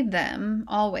see them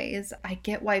always, I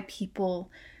get why people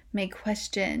may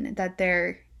question that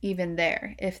they're even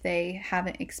there if they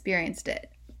haven't experienced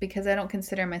it. Because I don't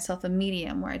consider myself a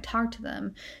medium where I talk to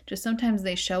them. Just sometimes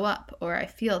they show up or I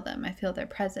feel them. I feel their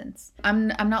presence. I'm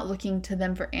not looking to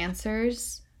them for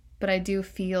answers, but I do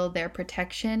feel their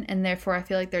protection. And therefore I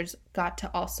feel like there's got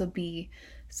to also be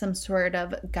some sort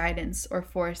of guidance or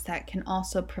force that can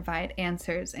also provide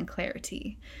answers and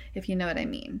clarity, if you know what I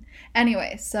mean.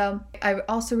 Anyway, so I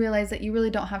also realized that you really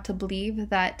don't have to believe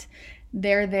that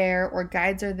they're there or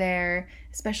guides are there,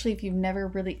 especially if you've never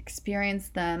really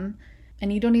experienced them.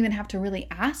 And you don't even have to really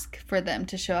ask for them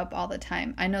to show up all the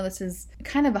time. I know this is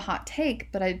kind of a hot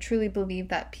take, but I truly believe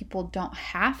that people don't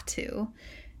have to.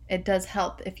 It does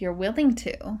help if you're willing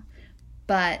to.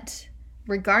 But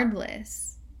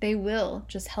regardless, they will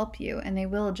just help you and they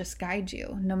will just guide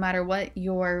you, no matter what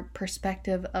your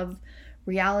perspective of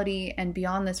reality and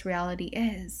beyond this reality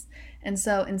is. And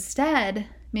so instead,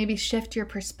 maybe shift your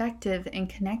perspective in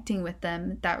connecting with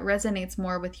them that resonates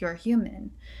more with your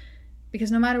human. Because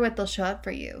no matter what, they'll show up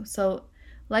for you. So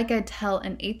like I tell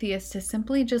an atheist to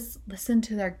simply just listen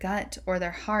to their gut or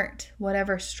their heart,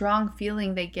 whatever strong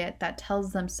feeling they get that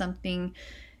tells them something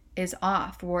is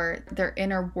off, or their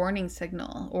inner warning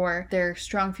signal, or their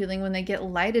strong feeling when they get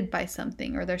lighted by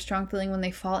something, or their strong feeling when they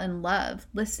fall in love.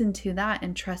 Listen to that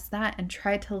and trust that, and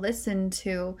try to listen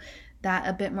to that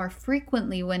a bit more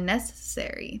frequently when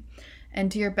necessary. and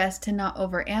do your best to not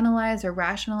overanalyze or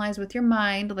rationalize with your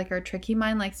mind like our tricky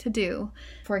mind likes to do.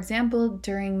 For example,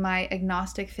 during my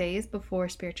agnostic phase before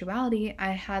spirituality,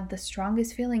 I had the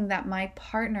strongest feeling that my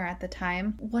partner at the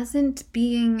time wasn't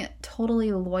being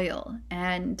totally loyal,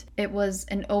 and it was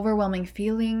an overwhelming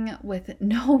feeling with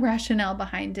no rationale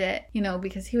behind it,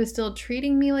 because he was still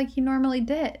treating me like he normally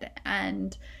did,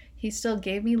 and he still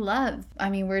gave me love.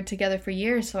 I mean, we were together for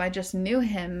years, so I just knew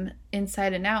him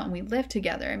inside and out, and we lived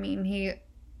together. I mean,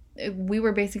 we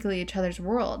were basically each other's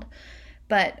world.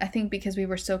 But I think because we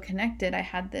were so connected, I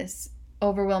had this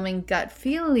overwhelming gut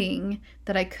feeling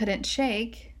that I couldn't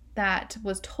shake that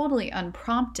was totally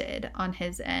unprompted on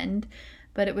his end,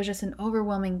 but it was just an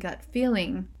overwhelming gut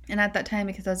feeling. And at that time,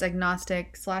 because I was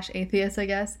agnostic/atheist, I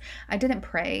guess, I didn't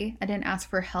pray. I didn't ask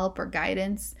for help or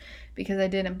guidance because I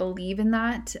didn't believe in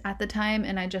that at the time.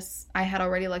 And I had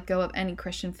already let go of any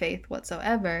Christian faith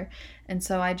whatsoever. And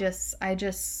so I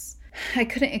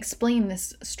couldn't explain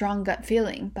this strong gut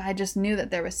feeling, but I just knew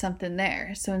that there was something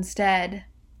there. So instead,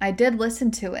 I did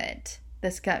listen to it,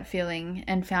 this gut feeling,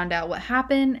 and found out what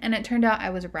happened. And it turned out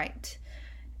I was right.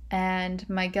 And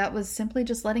my gut was simply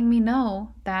just letting me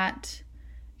know that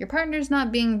your partner's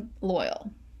not being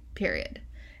loyal, period.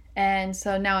 And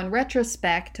so now in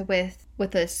retrospect,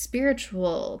 with a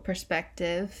spiritual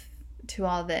perspective to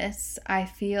all this, I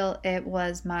feel it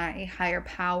was my higher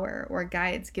power or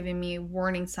guides giving me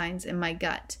warning signs in my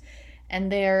gut.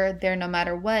 And they're no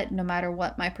matter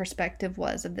what my perspective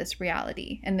was of this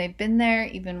reality. And they've been there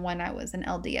even when I was an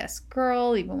LDS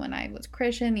girl, even when I was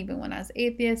Christian, even when I was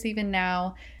atheist, even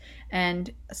now.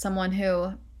 And someone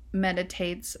who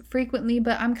meditates frequently,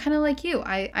 but I'm kind of like you.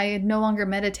 I no longer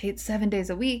meditate 7 days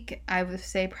a week. I would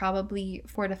say probably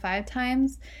 4 to 5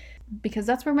 times, because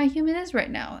that's where my human is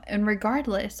right now. And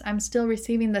regardless, I'm still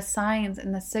receiving the signs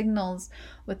and the signals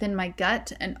within my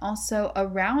gut and also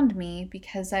around me,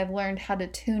 because I've learned how to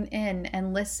tune in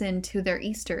and listen to their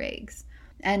Easter eggs.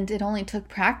 And it only took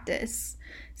practice.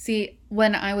 See,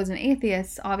 when I was an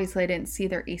atheist, obviously I didn't see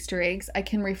their Easter eggs. I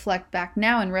can reflect back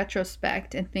now in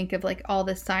retrospect and think of like all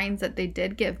the signs that they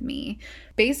did give me,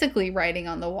 basically writing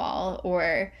on the wall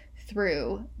or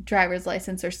through driver's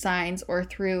license or signs or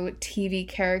through TV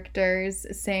characters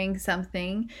saying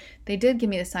something. They did give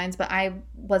me the signs, but I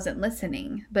wasn't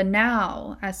listening. But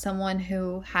now, as someone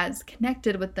who has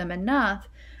connected with them enough,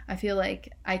 I feel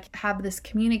like I have this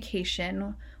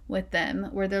communication with them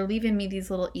where they're leaving me these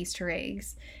little Easter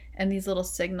eggs and these little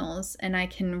signals, and I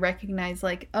can recognize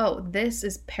like, oh, this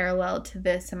is parallel to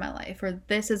this in my life, or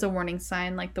this is a warning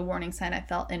sign like the warning sign I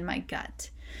felt in my gut.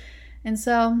 And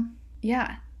so,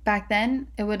 yeah, back then,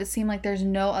 it would have seemed like there's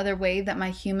no other way that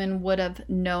my human would have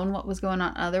known what was going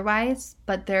on otherwise,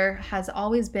 but there has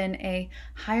always been a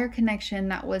higher connection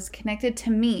that was connected to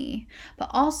me,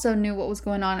 but also knew what was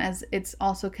going on as it's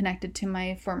also connected to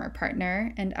my former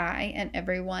partner and I and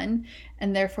everyone,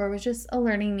 and therefore was just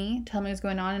alerting me, telling me what's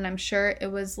going on, and I'm sure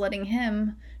it was letting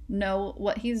him know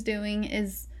what he's doing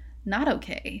is not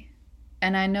okay.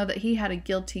 And I know that he had a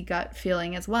guilty gut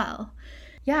feeling as well.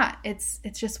 Yeah, it's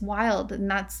just wild. And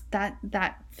that's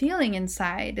that feeling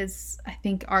inside is, I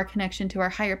think, our connection to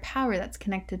our higher power that's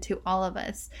connected to all of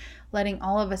us, letting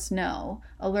all of us know,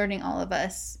 alerting all of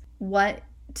us what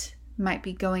might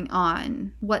be going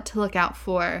on, what to look out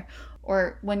for,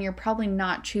 or when you're probably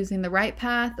not choosing the right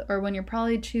path, or when you're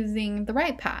probably choosing the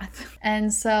right path.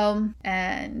 And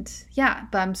yeah,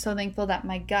 but I'm so thankful that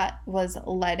my gut was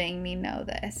letting me know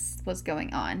this was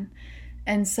going on.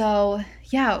 And so,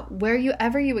 yeah,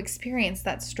 wherever you experience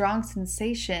that strong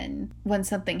sensation when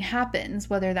something happens,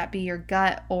 whether that be your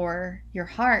gut or your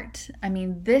heart, I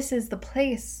mean, this is the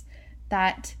place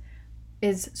that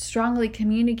is strongly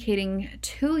communicating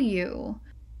to you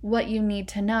what you need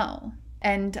to know.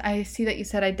 And I see that you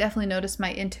said, I definitely notice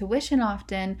my intuition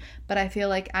often, but I feel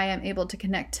like I am able to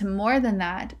connect to more than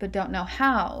that, but don't know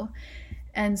how.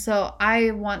 And so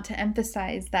I want to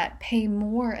emphasize that pay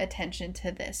more attention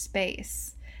to this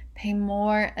space. Pay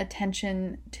more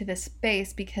attention to this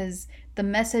space because the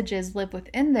messages live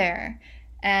within there.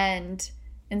 And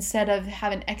instead of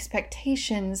having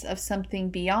expectations of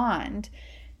something beyond,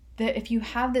 that if you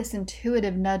have this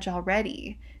intuitive nudge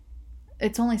already,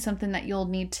 it's only something that you'll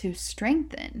need to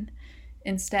strengthen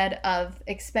instead of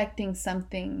expecting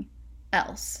something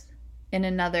else in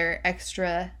another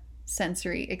extra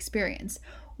sensory experience,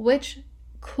 which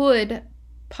could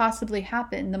possibly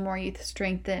happen the more you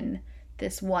strengthen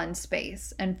this one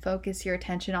space and focus your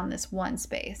attention on this one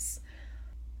space.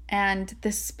 And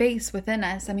this space within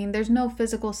us, I mean, there's no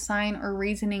physical sign or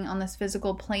reasoning on this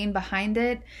physical plane behind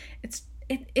it. It's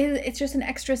just an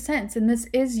extra sense, and this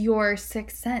is your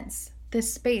sixth sense.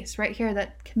 this space right here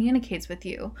that communicates with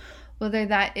you, whether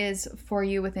that is for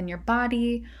you within your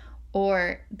body,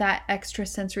 or that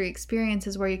extrasensory experience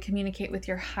is where you communicate with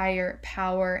your higher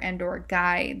power and or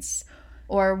guides,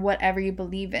 or whatever you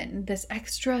believe in. This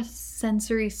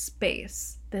extrasensory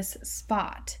space, this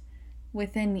spot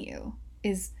within you,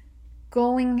 is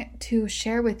going to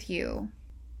share with you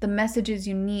the messages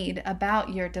you need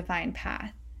about your divine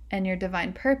path and your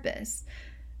divine purpose.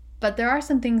 But there are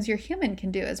some things your human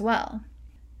can do as well.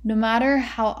 No matter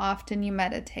how often you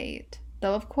meditate,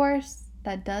 though of course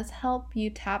that does help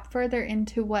you tap further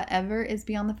into whatever is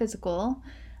beyond the physical,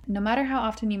 no matter how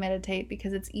often you meditate,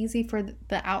 because it's easy for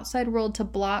the outside world to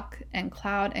block and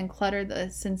cloud and clutter the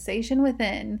sensation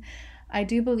within, I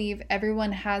do believe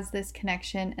everyone has this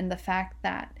connection, and the fact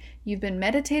that you've been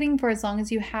meditating for as long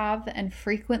as you have and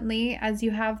frequently as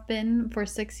you have been for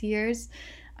 6 years,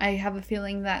 I have a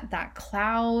feeling that that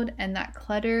cloud and that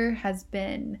clutter has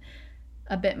been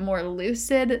a bit more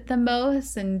lucid than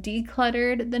most and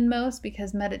decluttered than most,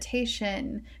 because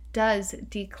meditation does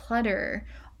declutter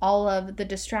all of the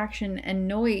distraction and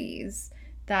noise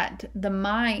that the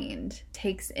mind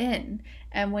takes in.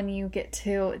 And when you get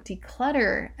to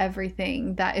declutter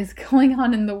everything that is going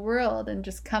on in the world and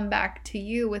just come back to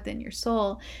you within your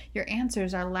soul, your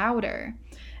answers are louder.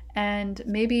 And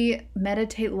maybe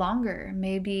meditate longer,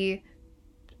 maybe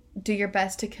do your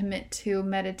best to commit to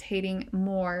meditating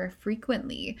more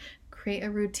frequently. Create a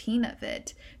routine of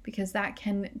it, because that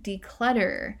can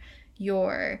declutter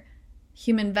your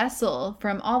human vessel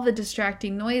from all the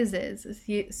distracting noises,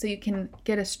 so you can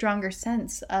get a stronger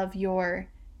sense of your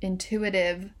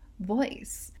intuitive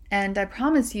voice. And I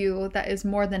promise you that is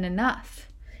more than enough.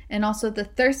 And also the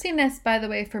thirstiness, by the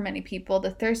way, for many people, the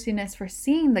thirstiness for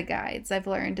seeing the guides, I've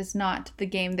learned, is not the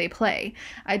game they play.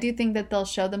 I do think that they'll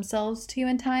show themselves to you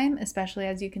in time, especially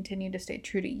as you continue to stay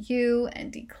true to you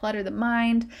and declutter the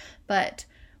mind. But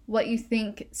what you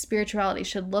think spirituality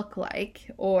should look like,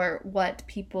 or what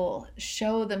people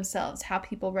show themselves, how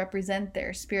people represent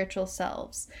their spiritual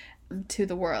selves to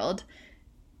the world,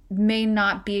 may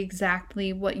not be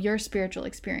exactly what your spiritual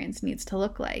experience needs to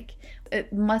look like.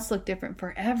 It must look different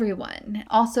for everyone.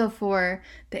 Also, for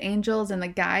the angels and the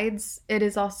guides, it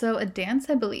is also a dance,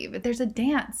 I believe. There's a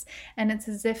dance, and it's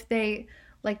as if they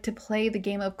like to play the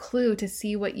game of Clue to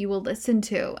see what you will listen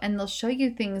to. And they'll show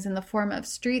you things in the form of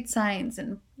street signs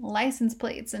and license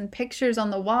plates and pictures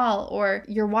on the wall, or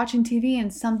you're watching TV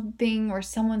and something or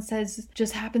someone says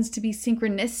just happens to be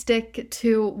synchronistic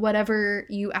to whatever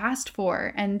you asked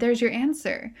for, and there's your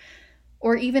answer.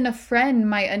 Or even a friend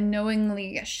might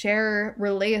unknowingly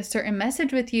relay a certain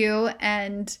message with you,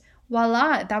 and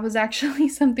voila, that was actually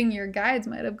something your guides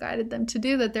might have guided them to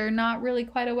do that they're not really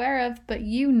quite aware of, but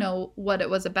you know what it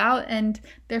was about, and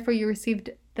therefore you received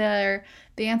the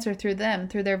answer through them,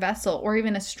 through their vessel, or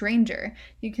even a stranger.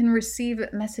 You can receive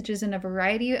messages in a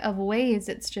variety of ways.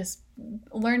 It's just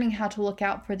learning how to look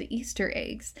out for the Easter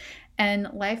eggs. And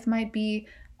life might be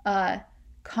a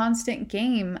constant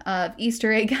game of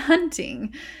Easter egg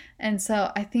hunting. And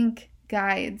so I think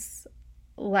guides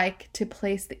like to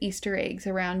place the Easter eggs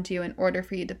around you in order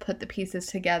for you to put the pieces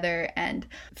together and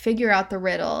figure out the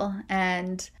riddle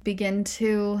and begin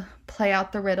to play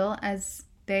out the riddle as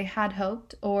they had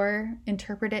hoped, or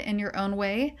interpret it in your own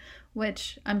way,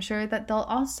 which I'm sure that they'll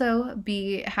also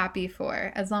be happy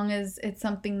for, as long as it's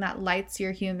something that lights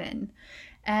your human.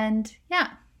 And yeah,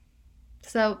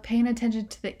 so paying attention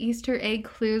to the Easter egg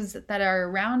clues that are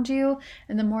around you,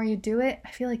 and the more you do it,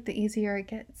 I feel like the easier it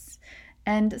gets.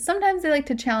 And sometimes they like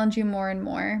to challenge you more and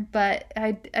more, but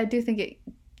I do think it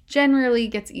generally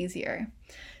gets easier.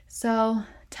 So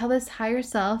tell this higher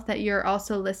self that you're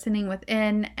also listening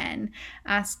within, and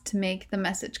ask to make the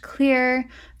message clear.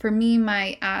 For me,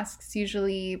 my asks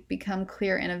usually become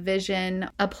clear in a vision,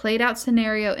 a played out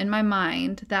scenario in my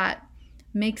mind that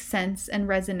makes sense and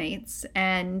resonates.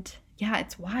 And yeah,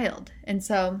 it's wild. And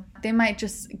so they might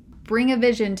just bring a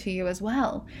vision to you as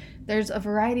well. There's a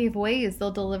variety of ways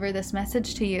they'll deliver this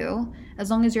message to you,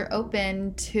 as long as you're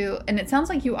open to, and it sounds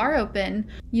like you are open,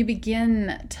 you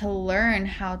begin to learn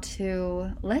how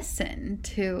to listen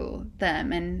to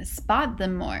them and spot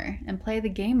them more and play the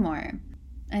game more.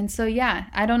 And so yeah,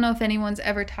 I don't know if anyone's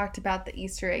ever talked about the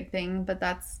Easter egg thing, but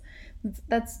that's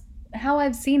how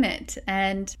I've seen it.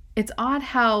 And it's odd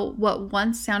how what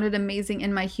once sounded amazing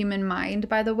in my human mind,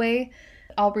 by the way,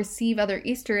 I'll receive other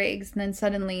Easter eggs, and then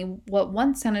suddenly what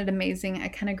once sounded amazing, I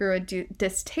kind of grew a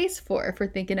distaste for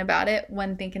thinking about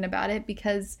it,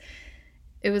 because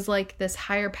it was like this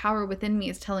higher power within me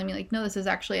is telling me like, no, this is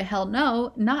actually a hell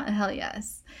no, not a hell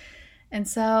yes. And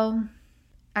so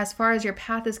as far as your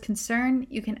path is concerned,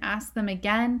 you can ask them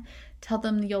again Tell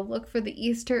them you'll look for the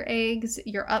Easter eggs,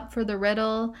 you're up for the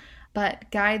riddle, but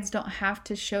guides don't have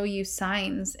to show you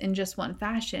signs in just one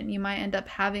fashion. You might end up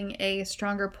having a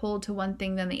stronger pull to one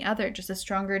thing than the other, just a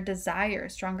stronger desire,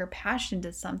 stronger passion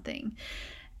to something.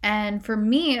 And for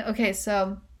me, okay,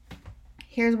 so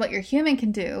here's what your human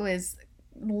can do is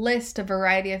list a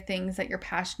variety of things that you're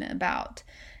passionate about.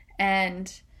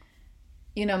 And,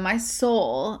 my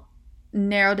soul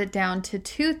narrowed it down to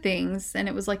 2 things, and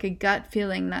it was like a gut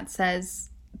feeling that says,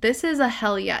 this is a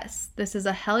hell yes. This is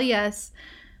a hell yes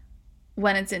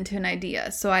when it's into an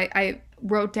idea. So I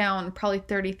wrote down probably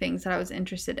 30 things that I was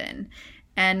interested in.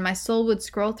 And my soul would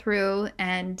scroll through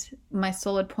and my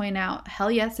soul would point out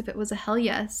hell yes if it was a hell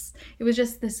yes. It was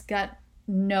just this gut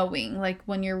knowing, like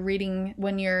when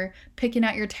you're picking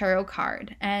out your tarot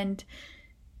card and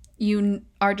you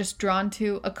are just drawn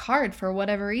to a card for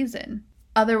whatever reason.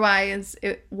 Otherwise,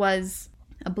 it was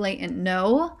a blatant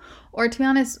no. Or to be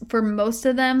honest, for most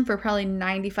of them, for probably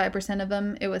 95% of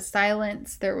them, it was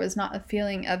silence. There was not a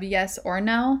feeling of yes or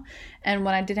no. And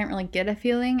when I didn't really get a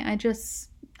feeling, I just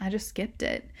skipped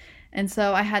it. And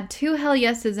so I had 2 hell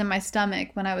yeses in my stomach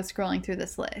when I was scrolling through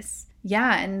this list.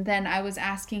 Yeah, and then I was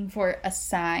asking for a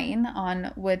sign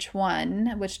on which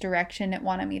direction it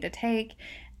wanted me to take.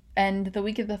 And the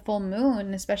week of the full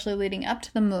moon, especially leading up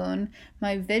to the moon,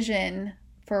 my vision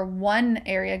for one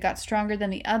area got stronger than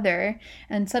the other,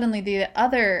 and suddenly the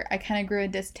other I kind of grew a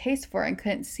distaste for and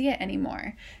couldn't see it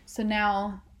anymore. So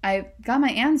now I got my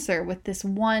answer with this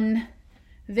one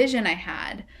vision I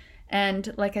had.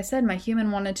 And like I said, my human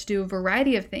wanted to do a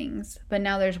variety of things, but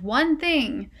now there's one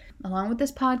thing, along with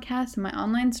this podcast and my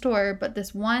online store, but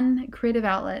this one creative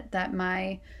outlet that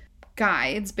my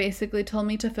guides basically told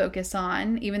me to focus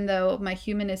on, even though my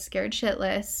human is scared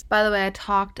shitless. By the way, I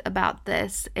talked about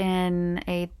this in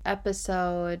a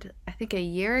episode, I think a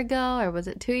year ago, or was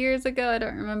it 2 years ago? I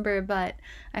don't remember, but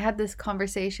I had this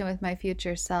conversation with my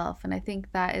future self, and I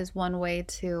think that is one way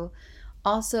to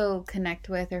also connect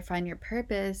with or find your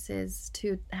purpose, is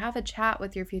to have a chat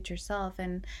with your future self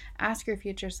and ask your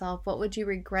future self, what would you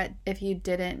regret if you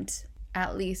didn't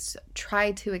at least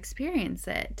try to experience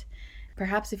it?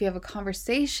 Perhaps if you have a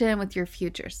conversation with your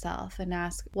future self and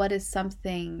ask, what is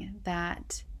something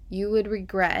that you would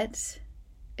regret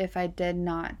if I did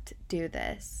not do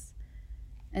this?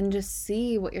 And just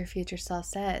see what your future self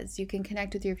says. You can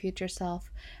connect with your future self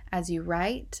as you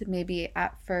write. Maybe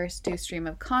at first do stream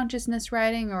of consciousness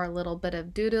writing or a little bit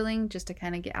of doodling just to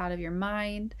kind of get out of your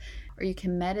mind. Or you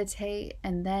can meditate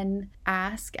and then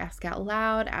ask out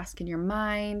loud, ask in your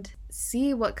mind.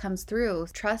 See what comes through.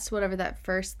 Trust whatever that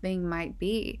first thing might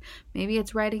be. Maybe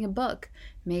it's writing a book.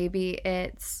 Maybe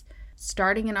it's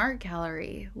starting an art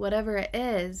gallery. Whatever it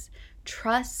is,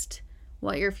 trust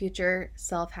what your future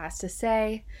self has to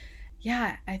say.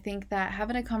 Yeah, I think that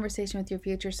having a conversation with your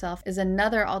future self is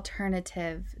another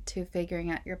alternative to figuring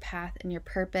out your path and your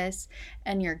purpose,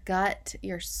 and your gut,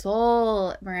 your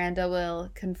soul, Miranda,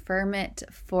 will confirm it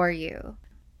for you.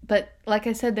 But like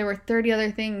I said, there were 30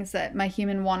 other things that my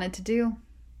human wanted to do,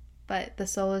 but the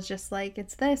soul is just like,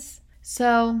 it's this.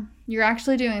 So you're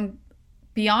actually doing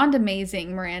beyond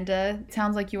amazing, Miranda. It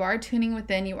sounds like you are tuning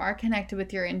within, you are connected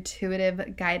with your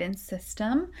intuitive guidance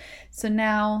system. So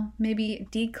now maybe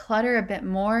declutter a bit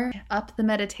more, up the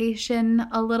meditation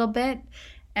a little bit,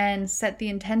 and set the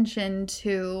intention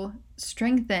to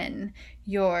strengthen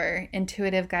your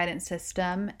intuitive guidance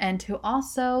system, and to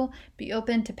also be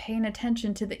open to paying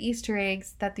attention to the Easter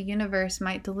eggs that the universe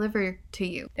might deliver to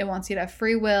you. It wants you to have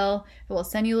free will. It will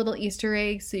send you little Easter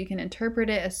eggs so you can interpret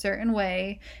it a certain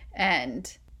way,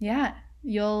 and yeah,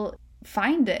 you'll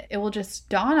find it. It will just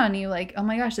dawn on you like, oh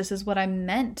my gosh, this is what I'm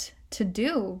meant to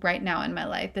do right now in my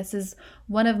life. This is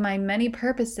one of my many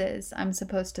purposes I'm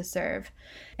supposed to serve.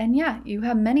 And yeah, you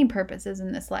have many purposes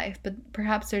in this life, but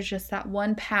perhaps there's just that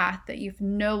one path that you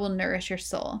know will nourish your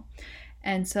soul.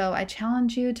 And so I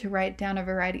challenge you to write down a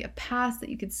variety of paths that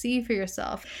you could see for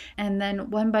yourself, and then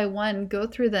one by one go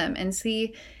through them and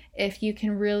see if you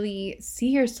can really see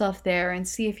yourself there, and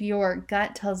see if your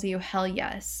gut tells you hell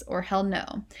yes or hell no.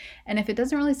 And if it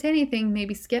doesn't really say anything,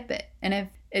 maybe skip it. And if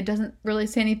it doesn't really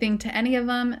say anything to any of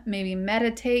them, maybe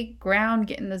meditate, ground,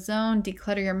 get in the zone,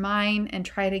 declutter your mind, and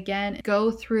try it again.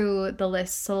 Go through the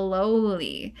list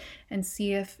slowly and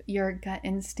see if your gut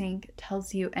instinct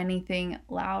tells you anything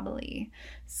loudly.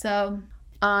 So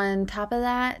on top of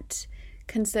that,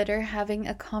 consider having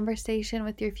a conversation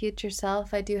with your future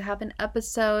self. I do have an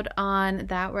episode on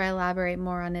that where I elaborate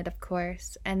more on it, of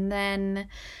course. And then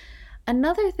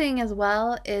another thing as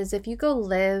well is, if you go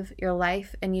live your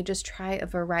life and you just try a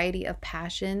variety of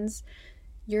passions,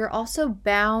 you're also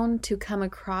bound to come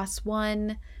across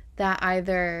one that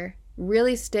either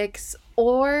really sticks,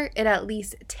 or it at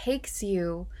least takes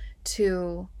you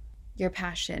to your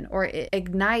passion, or it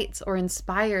ignites or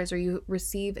inspires, or you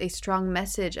receive a strong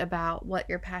message about what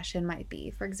your passion might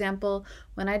be. For example,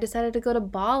 when I decided to go to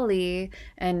Bali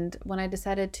and when I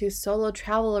decided to solo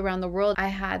travel around the world, I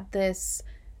had this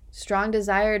strong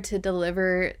desire to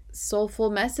deliver soulful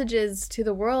messages to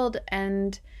the world,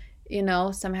 and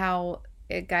somehow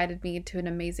it guided me to an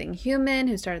amazing human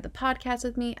who started the podcast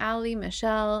with me, Ali,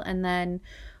 Michelle, and then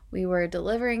we were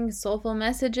delivering soulful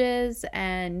messages,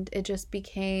 and it just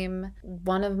became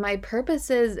one of my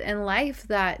purposes in life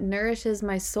that nourishes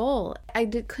my soul. I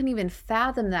couldn't even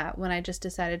fathom that when I just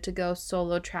decided to go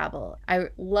solo travel. I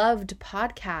loved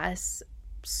podcasts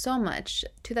so much.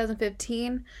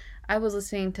 2015, I was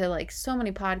listening to so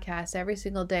many podcasts every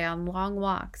single day on long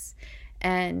walks.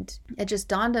 And it just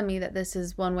dawned on me that this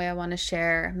is one way I want to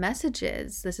share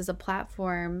messages. This is a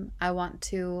platform I want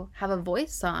to have a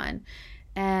voice on.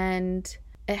 And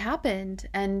it happened,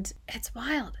 and it's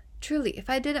wild. Truly, if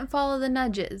I didn't follow the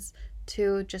nudges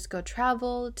to just go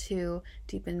travel, to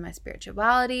deepen my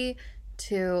spirituality,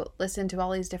 to listen to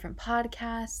all these different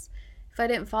podcasts, if I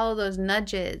didn't follow those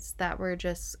nudges that were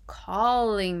just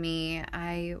calling me,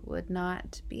 I would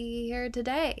not be here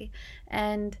today.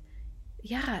 And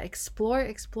yeah, explore,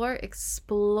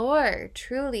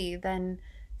 truly, then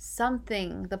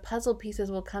the puzzle pieces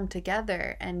will come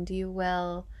together, and it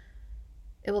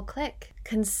will click.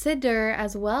 Consider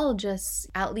as well just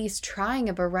at least trying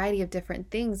a variety of different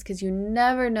things, because you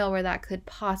never know where that could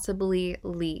possibly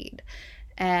lead.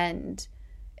 And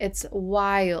it's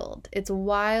wild. It's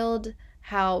wild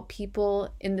how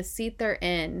people in the seat they're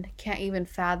in can't even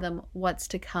fathom what's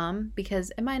to come,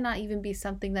 because it might not even be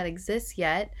something that exists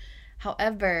yet.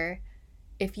 However,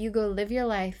 if you go live your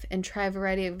life and try a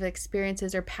variety of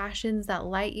experiences or passions that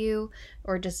light you,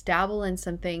 or just dabble in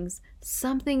some things,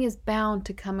 something is bound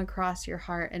to come across your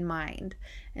heart and mind.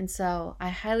 And so I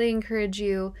highly encourage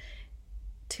you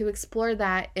to explore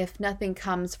that. If nothing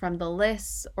comes from the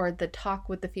lists or the talk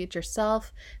with the future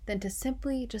self, then to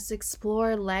simply just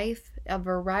explore life, a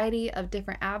variety of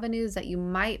different avenues that you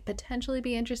might potentially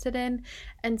be interested in,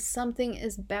 and something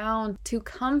is bound to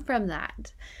come from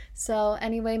that. So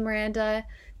anyway, Miranda,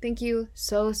 thank you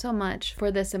so much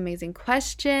for this amazing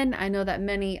question. I know that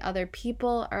many other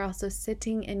people are also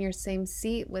sitting in your same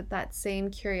seat with that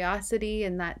same curiosity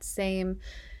and that same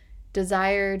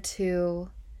desire to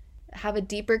have a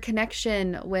deeper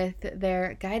connection with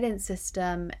their guidance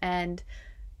system and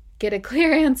get a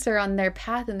clear answer on their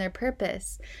path and their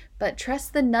purpose. But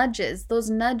trust the nudges. Those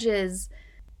nudges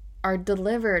are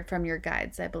delivered from your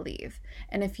guides, I believe.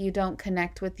 And if you don't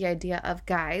connect with the idea of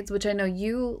guides, which I know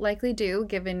you likely do,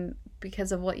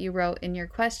 because of what you wrote in your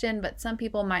question, but some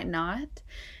people might not.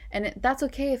 And that's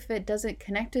okay if it doesn't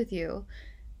connect with you.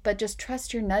 But just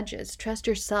trust your nudges, trust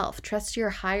yourself, trust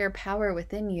your higher power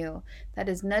within you that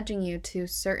is nudging you to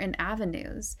certain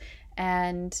avenues.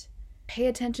 And pay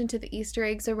attention to the Easter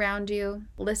eggs around you.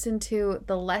 Listen to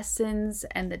the lessons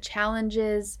and the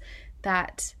challenges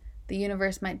that the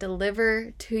universe might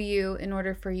deliver to you in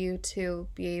order for you to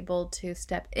be able to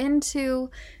step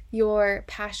into your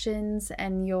passions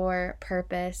and your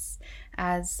purpose,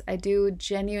 as I do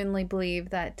genuinely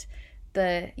believe that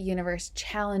the universe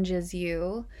challenges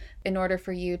you in order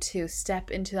for you to step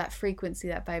into that frequency,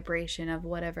 that vibration of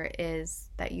whatever it is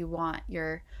that you want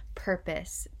your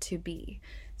purpose to be.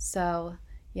 So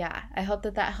yeah, I hope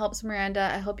that helps,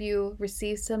 Miranda. I hope you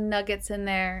receive some nuggets in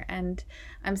there, and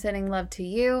I'm sending love to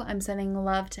you. I'm sending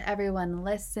love to everyone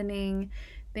listening.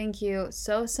 Thank you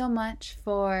so much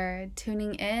for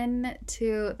tuning in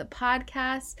to the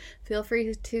podcast. Feel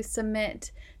free to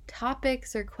submit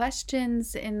topics or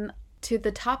questions to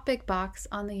the topic box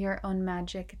on the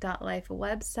yourownmagic.life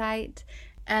website.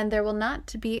 And there will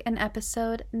not be an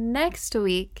episode next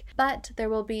week, but there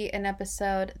will be an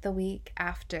episode the week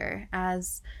after,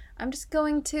 as I'm just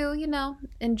going to,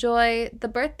 enjoy the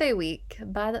birthday week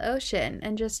by the ocean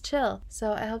and just chill.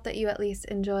 So I hope that you at least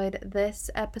enjoyed this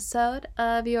episode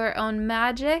of Your Own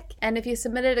Magic. And if you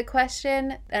submitted a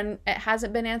question and it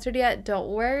hasn't been answered yet, don't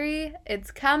worry.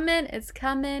 It's coming.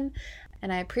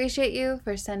 And I appreciate you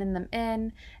for sending them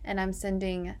in, and I'm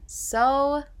sending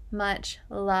so much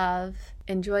love.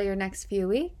 Enjoy your next few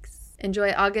weeks.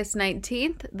 Enjoy August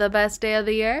 19th, the best day of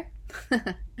the year.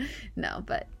 No,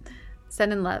 but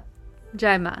sending love.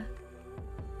 Jai Ma.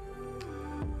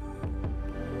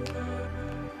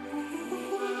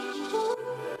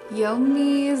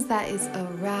 Yomis, that is a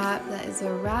wrap. That is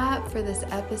a wrap for this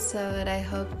episode. I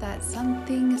hope that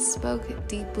something spoke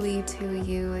deeply to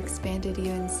you, expanded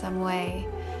you in some way.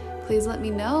 Please let me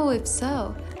know if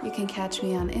so. You can catch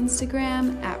me on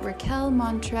Instagram at Raquel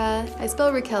Mantra. I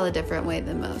spell Raquel a different way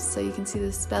than most, so you can see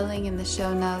the spelling in the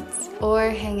show notes. Or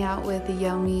hang out with the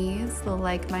Yomis, the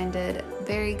like-minded,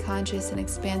 very conscious and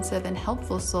expansive and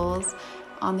helpful souls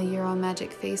on the Euro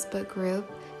Magic Facebook group,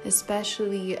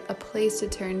 especially a place to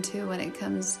turn to when it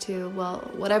comes to, well,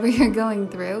 whatever you're going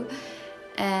through.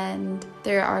 And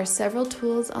there are several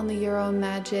tools on the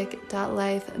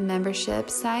euromagic.life membership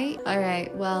site. All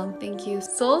right, well, thank you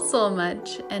so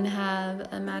much and have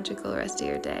a magical rest of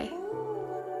your day.